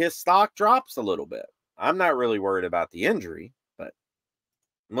 Maybe his stock drops a little bit. I'm not really worried about the injury, but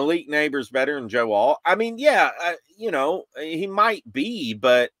Malik Neighbors better than Joe Alt. I mean, yeah, you know, he might be,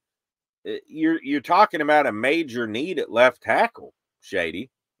 but you're talking about a major need at left tackle, Shady.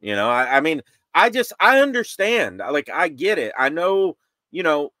 You know, I mean, I understand. Like, I get it. I know, you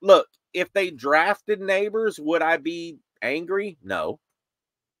know, look, if they drafted Neighbors, would I be angry? No.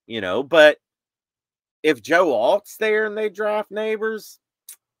 You know, but if Joe Alt's there and they draft Neighbors,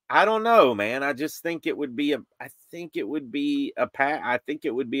 I don't know, man. I just think it would be I think it would be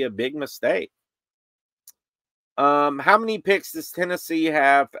a big mistake. How many picks does Tennessee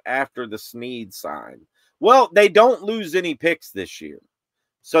have after the Sneed sign? Well, they don't lose any picks this year.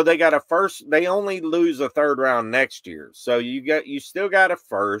 So they got a first, they only lose a third round next year. So you still got a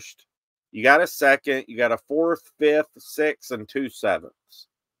first, you got a second, you got a fourth, fifth, sixth, and 2 sevenths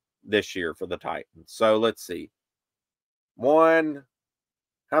this year for the Titans. So let's see.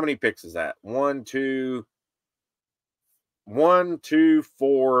 How many picks is that? 1, 2,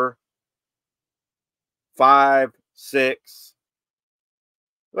 4, 5, 6,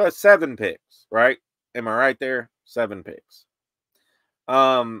 7 picks, right? Am I right there? 7 picks.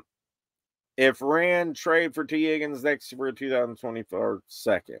 If Rand trade for T. Higgins next year for a 2024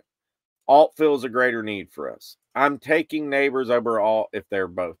 second, Alt feels a greater need for us. I'm taking Neighbors over Alt if they're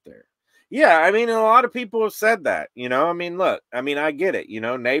both there. Yeah, I mean, a lot of people have said that, you know. I mean, look, I mean, I get it. You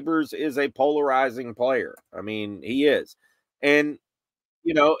know, Neighbors is a polarizing player. I mean, he is. And,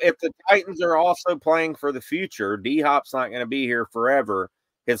 you know, if the Titans are also playing for the future, D-Hop's not going to be here forever.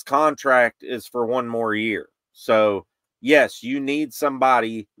 His contract is for 1 more year. So, yes, you need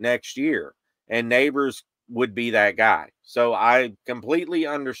somebody next year. And Neighbors would be that guy. So I completely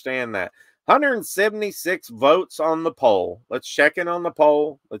understand that. 176 votes on the poll. Let's check in on the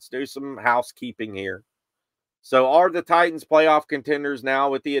poll. Let's do some housekeeping here. So are the Titans playoff contenders now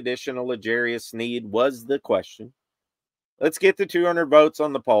with the addition of L'Jarius Sneed was the question. Let's get to 200 votes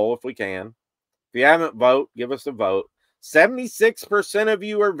on the poll if we can. If you haven't voted, give us a vote. 76% of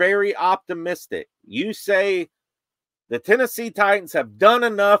you are very optimistic. You say the Tennessee Titans have done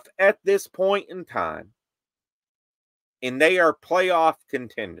enough at this point in time, and they are playoff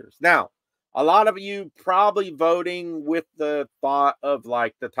contenders. Now, a lot of you probably voting with the thought of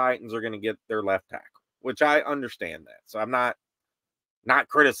like the Titans are going to get their left tackle, which I understand that. So I'm not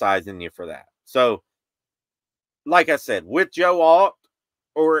criticizing you for that. So, like I said, with Joe Alt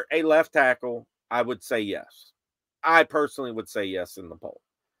or a left tackle, I would say yes. I personally would say yes in the poll.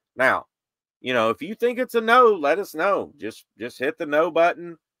 Now, you know, if you think it's a no, let us know. Just hit the no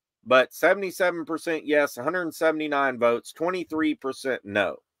button. But 77% yes, 179 votes, 23%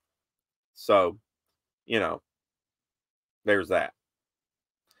 no. So, you know, there's that.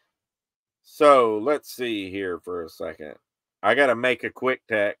 So, let's see here for a second. I got to make a quick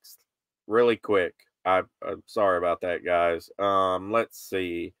text really quick. I'm sorry about that, guys. Let's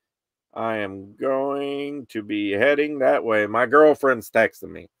see. I am going to be heading that way. My girlfriend's texting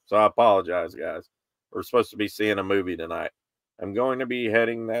me, so I apologize, guys. We're supposed to be seeing a movie tonight. I'm going to be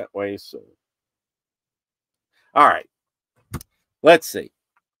heading that way soon. All right. Let's see.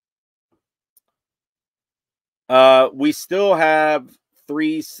 We still have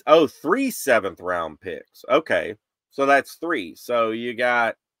 3 7th round picks. Okay. So that's 3. So you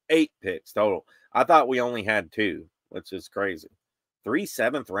got 8 picks total. I thought we only had 2, which is crazy. 3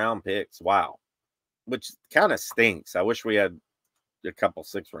 7th round picks. Wow. Which kind of stinks. I wish we had a couple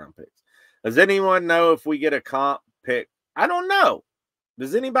 6th round picks. Does anyone know if we get a comp pick? I don't know.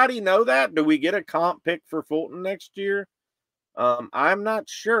 Does anybody know that? Do we get a comp pick for Fulton next year? I'm not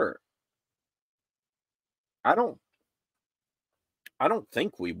sure. I don't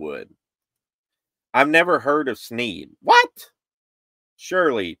think we would. I've never heard of Sneed. What?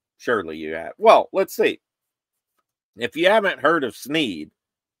 Surely you have. Well, let's see. If you haven't heard of Sneed,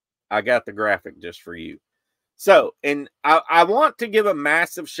 I got the graphic just for you. So, and I want to give a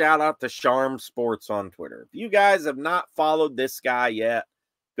massive shout out to Charm Sports on Twitter. If you guys have not followed this guy yet,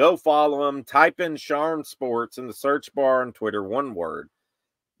 go follow him. Type in Charm Sports in the search bar on Twitter, one word.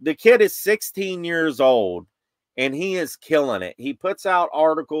 The kid is 16 years old, and he is killing it. He puts out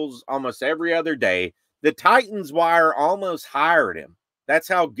articles almost every other day. The Titans Wire almost hired him. That's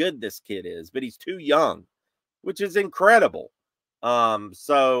how good this kid is, but he's too young, which is incredible. You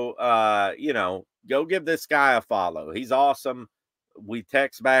know, go give this guy a follow. He's awesome. We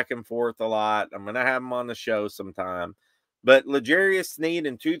text back and forth a lot. I'm going to have him on the show sometime. But L'Jarius Sneed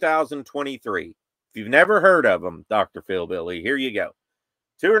in 2023. If you've never heard of him, Dr. Phil Billy, here you go.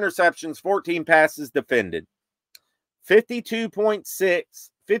 2 interceptions, 14 passes defended. 52.6,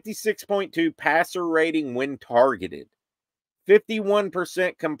 56.2 passer rating when targeted.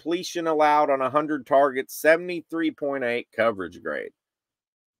 51% completion allowed on 100 targets, 73.8 coverage grade.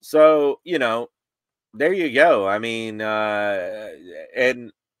 So, you know, there you go. I mean,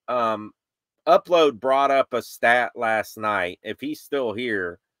 Upload brought up a stat last night. If he's still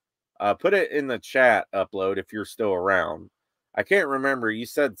here, put it in the chat, Upload, if you're still around. I can't remember. You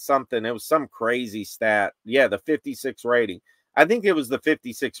said something. It was some crazy stat. Yeah, the 56 rating. I think it was the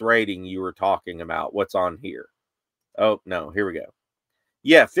 56 rating you were talking about. What's on here? Oh, no. Here we go.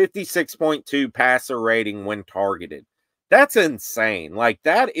 Yeah, 56.2 passer rating when targeted. That's insane. Like,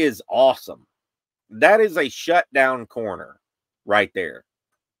 that is awesome. That is a shutdown corner right there.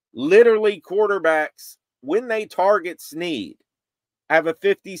 Literally, quarterbacks, when they target Sneed, have a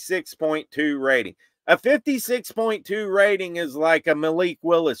 56.2 rating. A 56.2 rating is like a Malik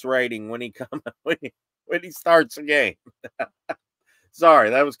Willis rating when he starts a game. Sorry,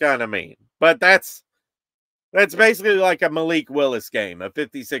 that was kind of mean. But that's basically like a Malik Willis game, a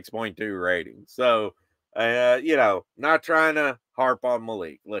 56.2 rating. So, you know, not trying to harp on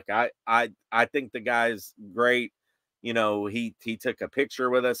Malik. Look, I think the guy's great. You know, he took a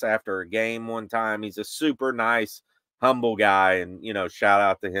picture with us after a game one time. He's a super nice, humble guy, and, you know, shout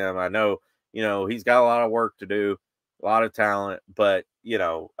out to him. I know, you know, he's got a lot of work to do, a lot of talent, but, you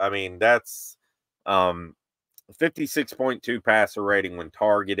know, I mean, that's 56.2 passer rating when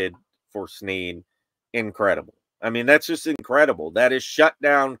targeted for Sneed. Incredible. I mean, that's just incredible. That is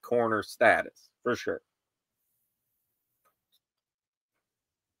shutdown corner status for sure.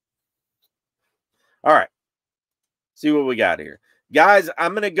 All right. See what we got here. Guys,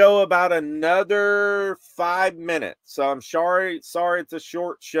 I'm going to go about another 5 minutes. So I'm sorry it's a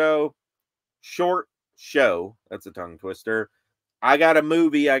short show. Short show. That's a tongue twister. I got a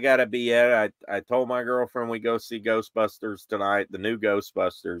movie I got to be at. I told my girlfriend we go see Ghostbusters tonight, the new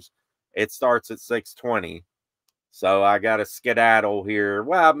Ghostbusters. It starts at 6:20. So I got to skedaddle here.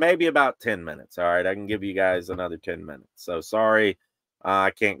 Well, maybe about 10 minutes. All right, I can give you guys another 10 minutes. So sorry,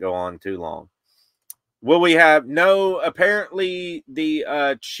 I can't go on too long. Will we have no? Apparently,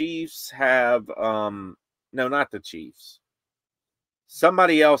 the Chiefs have no, not the Chiefs.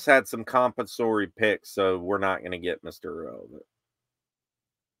 Somebody else had some compensatory picks, so we're not going to get Mr. Irrelevant.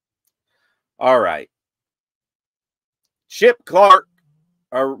 All right, Chip Clark,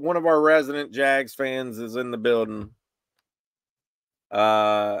 one of our resident Jags fans, is in the building.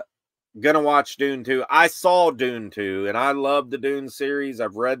 Gonna watch Dune 2. I saw Dune 2, and I love the Dune series.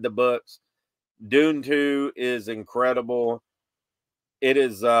 I've read the books. Dune 2 is incredible. It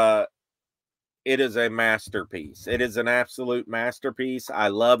is a masterpiece. It is an absolute masterpiece. I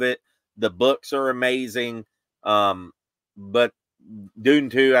love it. The books are amazing. But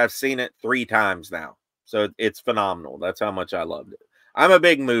Dune 2, I've seen it 3 times now. So it's phenomenal. That's how much I loved it. I'm a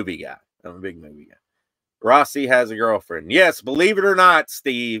big movie guy. Rossi has a girlfriend. Yes, believe it or not,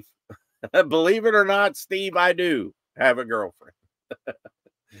 Steve. Believe it or not, Steve, I do have a girlfriend.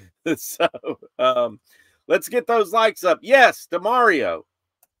 So, let's get those likes up. Yes, DeMario,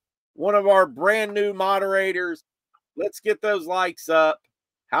 one of our brand new moderators. Let's get those likes up.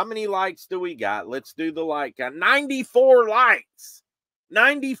 How many likes do we got? Let's do the like count. 94 likes.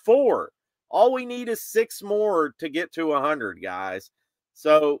 94. All we need is 6 more to get to 100, guys.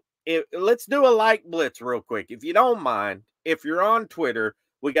 So, let's do a like blitz real quick. If you don't mind, if you're on Twitter,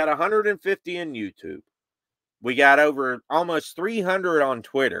 we got 150 in YouTube. We got over almost 300 on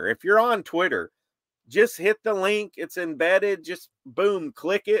Twitter. If you're on Twitter, just hit the link. It's embedded. Just boom,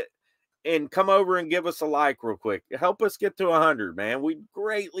 click it and come over and give us a like real quick. Help us get to 100, man. We'd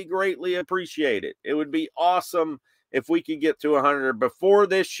greatly, greatly appreciate it. It would be awesome if we could get to 100 before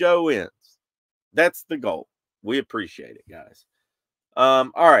this show ends. That's the goal. We appreciate it, guys.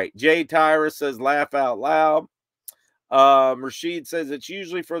 All right. Jay Tyra says, laugh out loud. Rashid says it's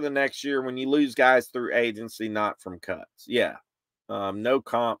usually for the next year when you lose guys through agency, not from cuts. Yeah. No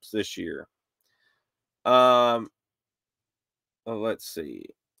comps this year. Let's see.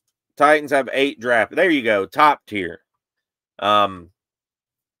 Titans have 8 draft. There you go. Top tier. 8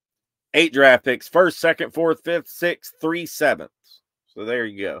 draft picks. 1st, 2nd, 4th, 5th, 6th, 3 7ths. So there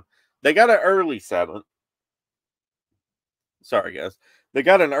you go. They got an early 7th. Sorry, guys. They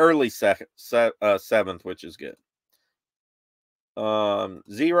got an early 7th, which is good. 0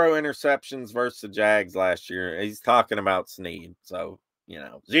 interceptions versus the Jags last year. He's talking about Sneed. So, you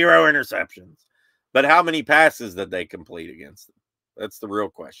know, 0 interceptions. But how many passes did they complete against them? That's the real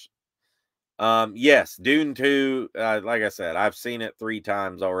question. Yes, Dune 2, like I said, I've seen it 3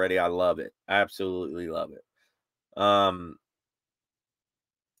 times already. I love it. Absolutely love it.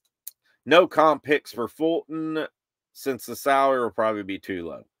 No comp picks for Fulton since the salary will probably be too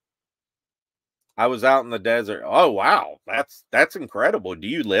low. I was out in the desert. Oh, wow. That's incredible. Do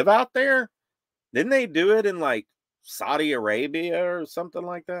you live out there? Didn't they do it in like Saudi Arabia or something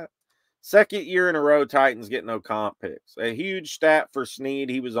like that? Second year in a row, Titans get no comp picks. A huge stat for Sneed.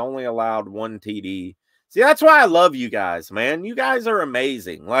 He was only allowed 1 TD. See, that's why I love you guys, man. You guys are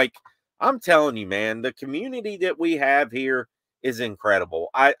amazing. Like, I'm telling you, man, the community that we have here is incredible.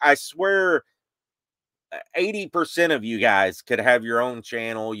 I swear 80% of you guys could have your own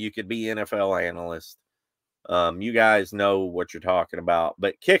channel. You could be NFL analysts. You guys know what you're talking about.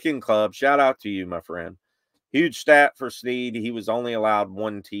 But Kicking Club, shout out to you, my friend. Huge stat for Sneed. He was only allowed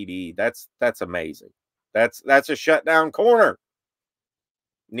 1 TD. That's amazing. That's a shutdown corner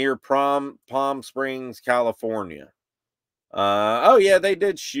near Palm Springs, California. Oh yeah, they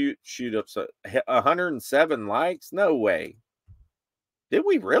did shoot up 107 likes. No way. Did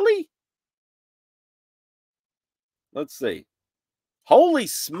we really? Let's see. Holy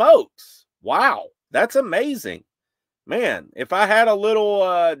smokes. Wow. That's amazing. Man, if I had a little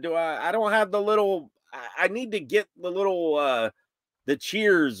I don't have the little I need to get the little the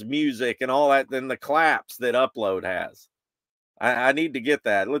cheers music and all that, then the claps that Upload has. I need to get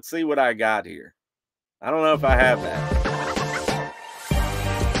that. Let's see what I got here. I don't know if I have that.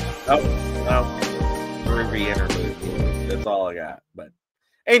 Oh, no. Groovy interlude. That's all I got. But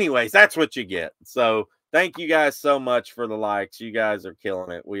anyways, that's what you get. So thank you guys so much for the likes. You guys are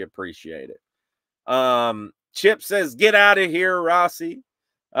killing it. We appreciate it. Chip says, get out of here, Rossi.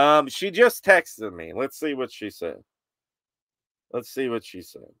 She just texted me. Let's see what she said. Let's see what she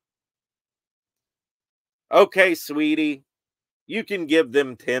said. Okay, sweetie. You can give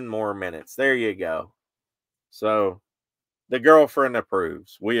them 10 more minutes. There you go. So the girlfriend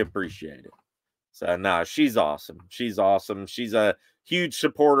approves. We appreciate it. So no, she's awesome. She's awesome. She's a huge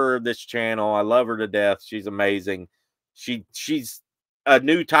supporter of this channel. I love her to death. She's amazing. She's a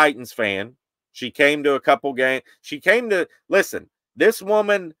new Titans fan. She came to a couple games. She came to, listen, this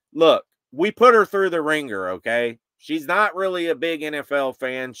woman, look, we put her through the ringer, okay? She's not really a big NFL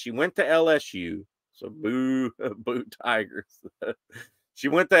fan. She went to LSU. So boo, boo Tigers. She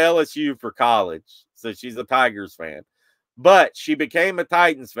went to LSU for college. So she's a Tigers fan. But she became a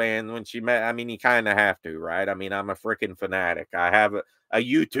Titans fan when she met. I mean, you kind of have to, right? I mean, I'm a freaking fanatic. I have a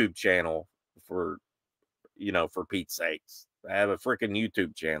YouTube channel for, you know, for Pete's sakes. I have a freaking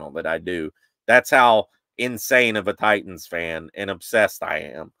YouTube channel that I do. That's how insane of a Titans fan and obsessed I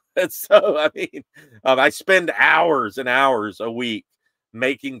am. So, I mean, I spend hours and hours a week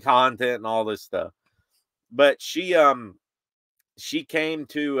making content and all this stuff. But she came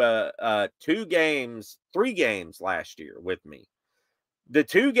to 3 games last year with me. The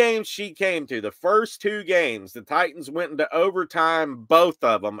 2 games she came to, the first 2 games, the Titans went into overtime, both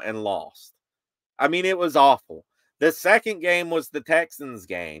of them, and lost. I mean, it was awful. The second game was the Texans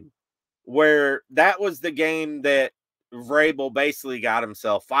game, where that was the game that Vrabel basically got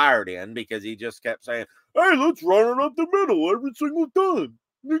himself fired in because he just kept saying, hey, let's run it up the middle every single time.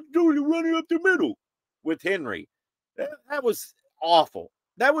 Let's do it, run it up the middle with Henry. That was awful.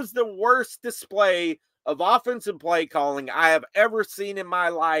 That was the worst display of offensive play calling I have ever seen in my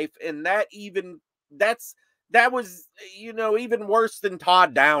life. And that was, you know, even worse than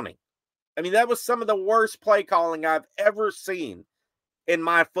Todd Downing. I mean, that was some of the worst play calling I've ever seen in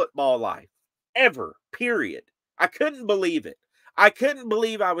my football life. Ever. Period. I couldn't believe it. I couldn't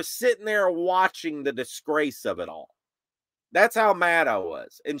believe I was sitting there watching the disgrace of it all. That's how mad I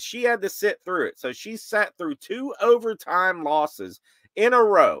was. And she had to sit through it. So she sat through 2 overtime losses in a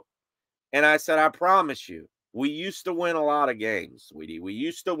row. And I said, I promise you, we used to win a lot of games, sweetie. We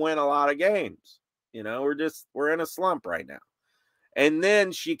used to win a lot of games. You know, we're in a slump right now. And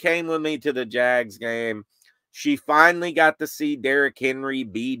then she came with me to the Jags game. She finally got to see Derrick Henry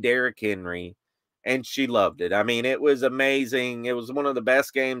be Derrick Henry. And she loved it. I mean, it was amazing. It was one of the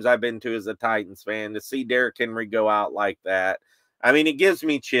best games I've been to as a Titans fan, to see Derrick Henry go out like that. I mean, it gives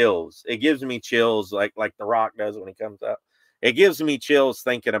me chills. It gives me chills like The Rock does when he comes out. It gives me chills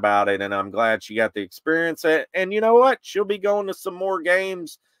thinking about it, and I'm glad she got to experience it. And you know what? She'll be going to some more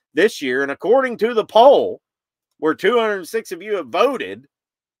games this year. And according to the poll, where 206 of you have voted,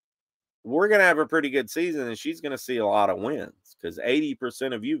 we're going to have a pretty good season, and she's going to see a lot of wins because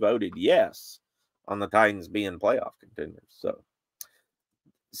 80% of you voted yes on the Titans being playoff contenders. So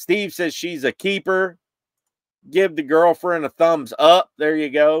Steve says she's a keeper. Give the girlfriend a thumbs up. There you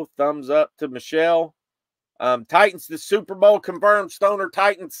go. Thumbs up to Michelle. Titans, the Super Bowl confirmed. Stoner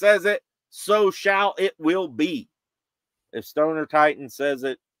Titan says it. So shall it will be. If Stoner Titan says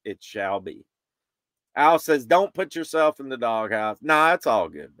it, it shall be. Al says, don't put yourself in the doghouse. Nah, it's all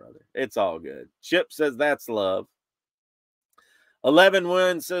good, brother. It's all good. Chip says that's love. 11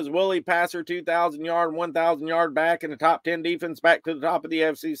 wins says Willie Passer 2,000 yard, 1,000 yard back in the top 10 defense back to the top of the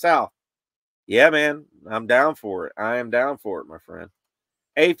AFC South. Yeah, man, I'm down for it. I am down for it, my friend.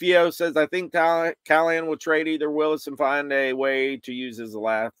 AFIO says, I think Callahan will trade either Willis and find a way to use his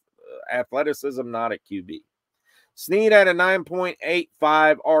athleticism, not at QB. Sneed had a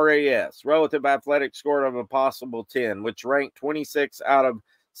 9.85 RAS, relative athletic score of a possible 10, which ranked 26 out of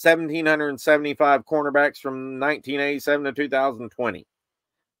 1,775 cornerbacks from 1987 to 2020.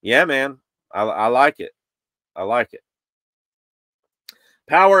 Yeah, man, I like it. I like it.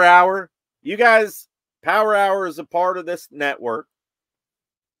 Power Hour. You guys, Power Hour is a part of this network.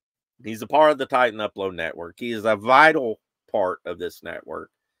 He's a part of the Titan Upload Network. He is a vital part of this network.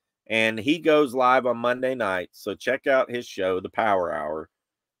 And he goes live on Monday nights. So check out his show, The Power Hour.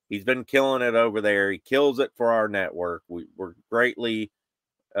 He's been killing it over there. He kills it for our network. We're greatly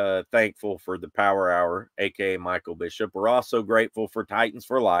thankful for the Power Hour, a.k.a. Michael Bishop. We're also grateful for Titans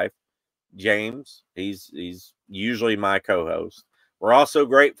for Life. James, he's usually my co-host. We're also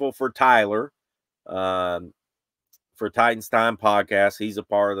grateful for Tyler for Titans Time Podcast. He's a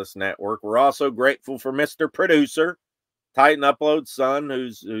part of this network. We're also grateful for Mr. Producer, Titan Upload's son,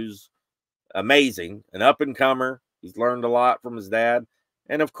 who's amazing, an up-and-comer. He's learned a lot from his dad.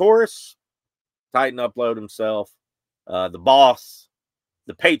 And, of course, Titan Upload himself, the boss,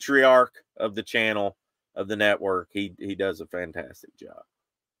 the patriarch of the channel, of the network. He does a fantastic job.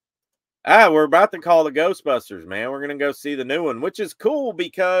 We're about to call the Ghostbusters, man. We're going to go see the new one, which is cool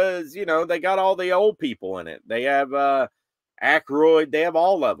because, you know, they got all the old people in it. They have Aykroyd. They have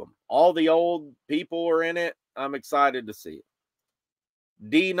all of them. All the old people are in it. I'm excited to see it.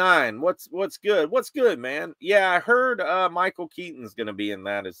 D9, what's good? What's good, man? Yeah, I heard Michael Keaton's going to be in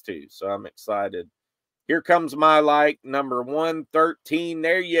that as too, so I'm excited. Here Comes My Like, number 113.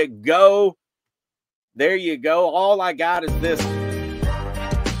 There you go. There you go. All I got is this.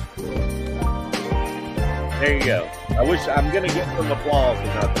 There you go. I wish I'm going to get some applause or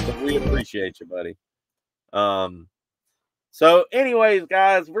nothing, but we appreciate you, buddy. So anyways,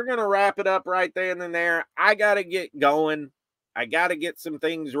 guys, we're going to wrap it up right then and there. I got to get going. I got to get some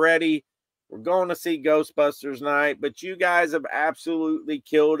things ready. We're going to see Ghostbusters night, but you guys have absolutely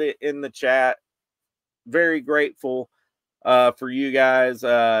killed it in the chat. Very grateful for you guys.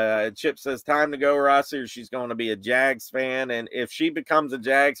 Chip says, time to go, Rossi, or she's going to be a Jags fan. And if she becomes a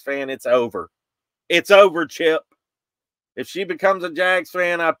Jags fan, it's over. It's over, Chip. If she becomes a Jags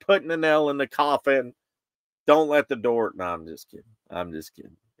fan, I'm putting the nail in the coffin. Don't let the door. No, I'm just kidding. I'm just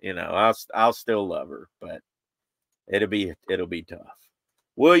kidding. You know, I'll still love her, but it'll be tough.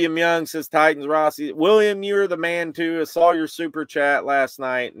 William Young says, Titans Rossi. William, you're the man too. I saw your super chat last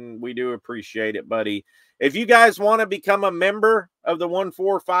night, and we do appreciate it, buddy. If you guys want to become a member of the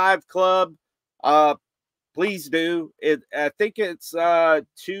 145 Club, please do. I think it's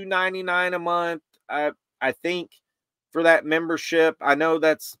 $2.99 a month. I think for that membership. I know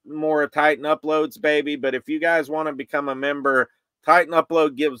that's more a Titan Uploads, baby, but if you guys want to become a member, Titan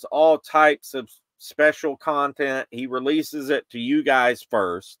Upload gives all types of special content. He releases it to you guys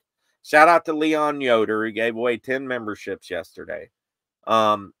first. Shout out to Leon Yoder. He gave away 10 memberships yesterday.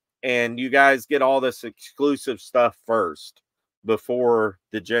 And you guys get all this exclusive stuff first before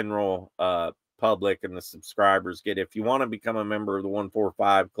the general public and the subscribers get it. If you want to become a member of the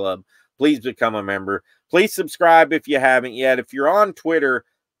 145 Club, please become a member. Please subscribe if you haven't yet. If you're on Twitter,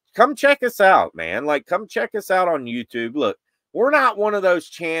 come check us out, man. Like, come check us out on YouTube. Look, we're not one of those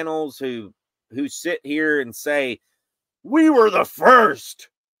channels who sit here and say, we were the first.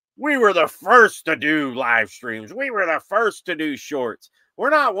 We were the first to do live streams. We were the first to do shorts.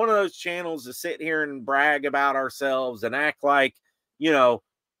 We're not one of those channels to sit here and brag about ourselves and act like, you know,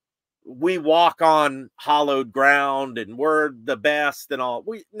 we walk on hallowed ground and we're the best and all.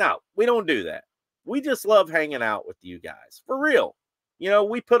 No, we don't do that. We just love hanging out with you guys. For real. You know,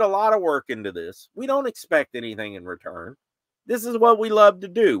 we put a lot of work into this. We don't expect anything in return. This is what we love to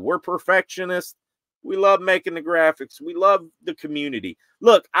do. We're perfectionists. We love making the graphics. We love the community.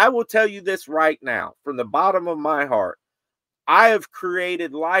 Look, I will tell you this right now, from the bottom of my heart. I have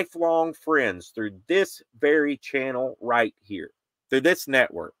created lifelong friends through this very channel right here, through this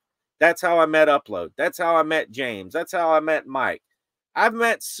network. That's how I met Upload. That's how I met James. That's how I met Mike. I've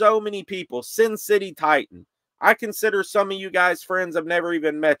met so many people. Sin City Titan. I consider some of you guys friends. I've never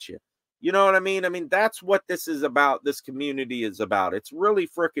even met you. You know what I mean? I mean, that's what this is about. This community is about. It's really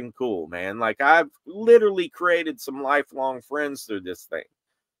freaking cool, man. Like, I've literally created some lifelong friends through this thing.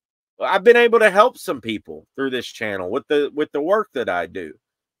 I've been able to help some people through this channel with the work that I do.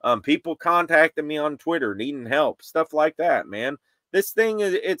 People contacting me on Twitter, needing help, stuff like that, man. this thing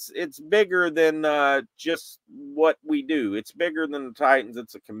is it's bigger than just what we do. It's bigger than the Titans.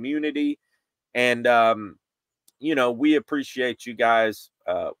 It's a community, and you know, we appreciate you guys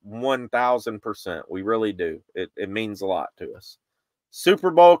 1000%. We really do. It means a lot to us.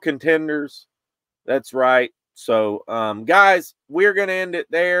 Super Bowl contenders. That's right. So guys, we're gonna end it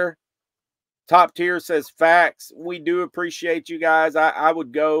there. Top Tier says facts. We do appreciate you guys. I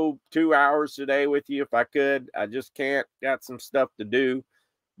would go 2 hours today with you if I could. I just can't. Got some stuff to do.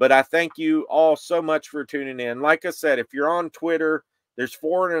 But I thank you all so much for tuning in. Like I said, if you're on Twitter, there's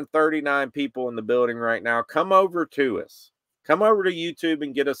 439 people in the building right now. Come over to us. Come over to YouTube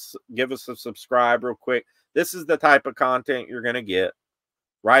and give us a subscribe real quick. This is the type of content you're going to get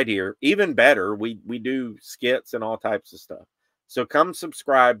right here. Even better, we do skits and all types of stuff. So come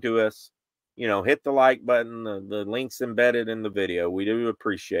subscribe to us. You know, hit the like button. The link's embedded in the video. We do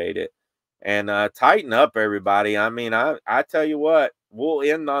appreciate it. And tighten up, everybody. I mean, I tell you what, we'll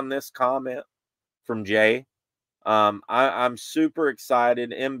end on this comment from Jay. I'm super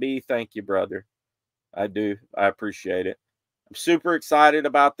excited. MB, thank you, brother. I do. I appreciate it. I'm super excited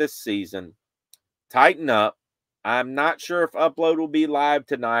about this season. Tighten up. I'm not sure if Upload will be live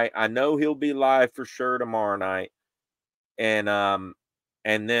tonight. I know he'll be live for sure tomorrow night.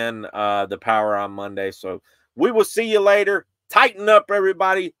 And then the Power on Monday. So we will see you later. Tighten up,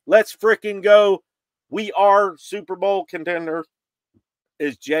 everybody. Let's freaking go. We are Super Bowl contenders,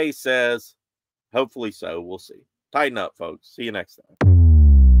 as Jay says. Hopefully so. We'll see. Tighten up, folks. See you next time.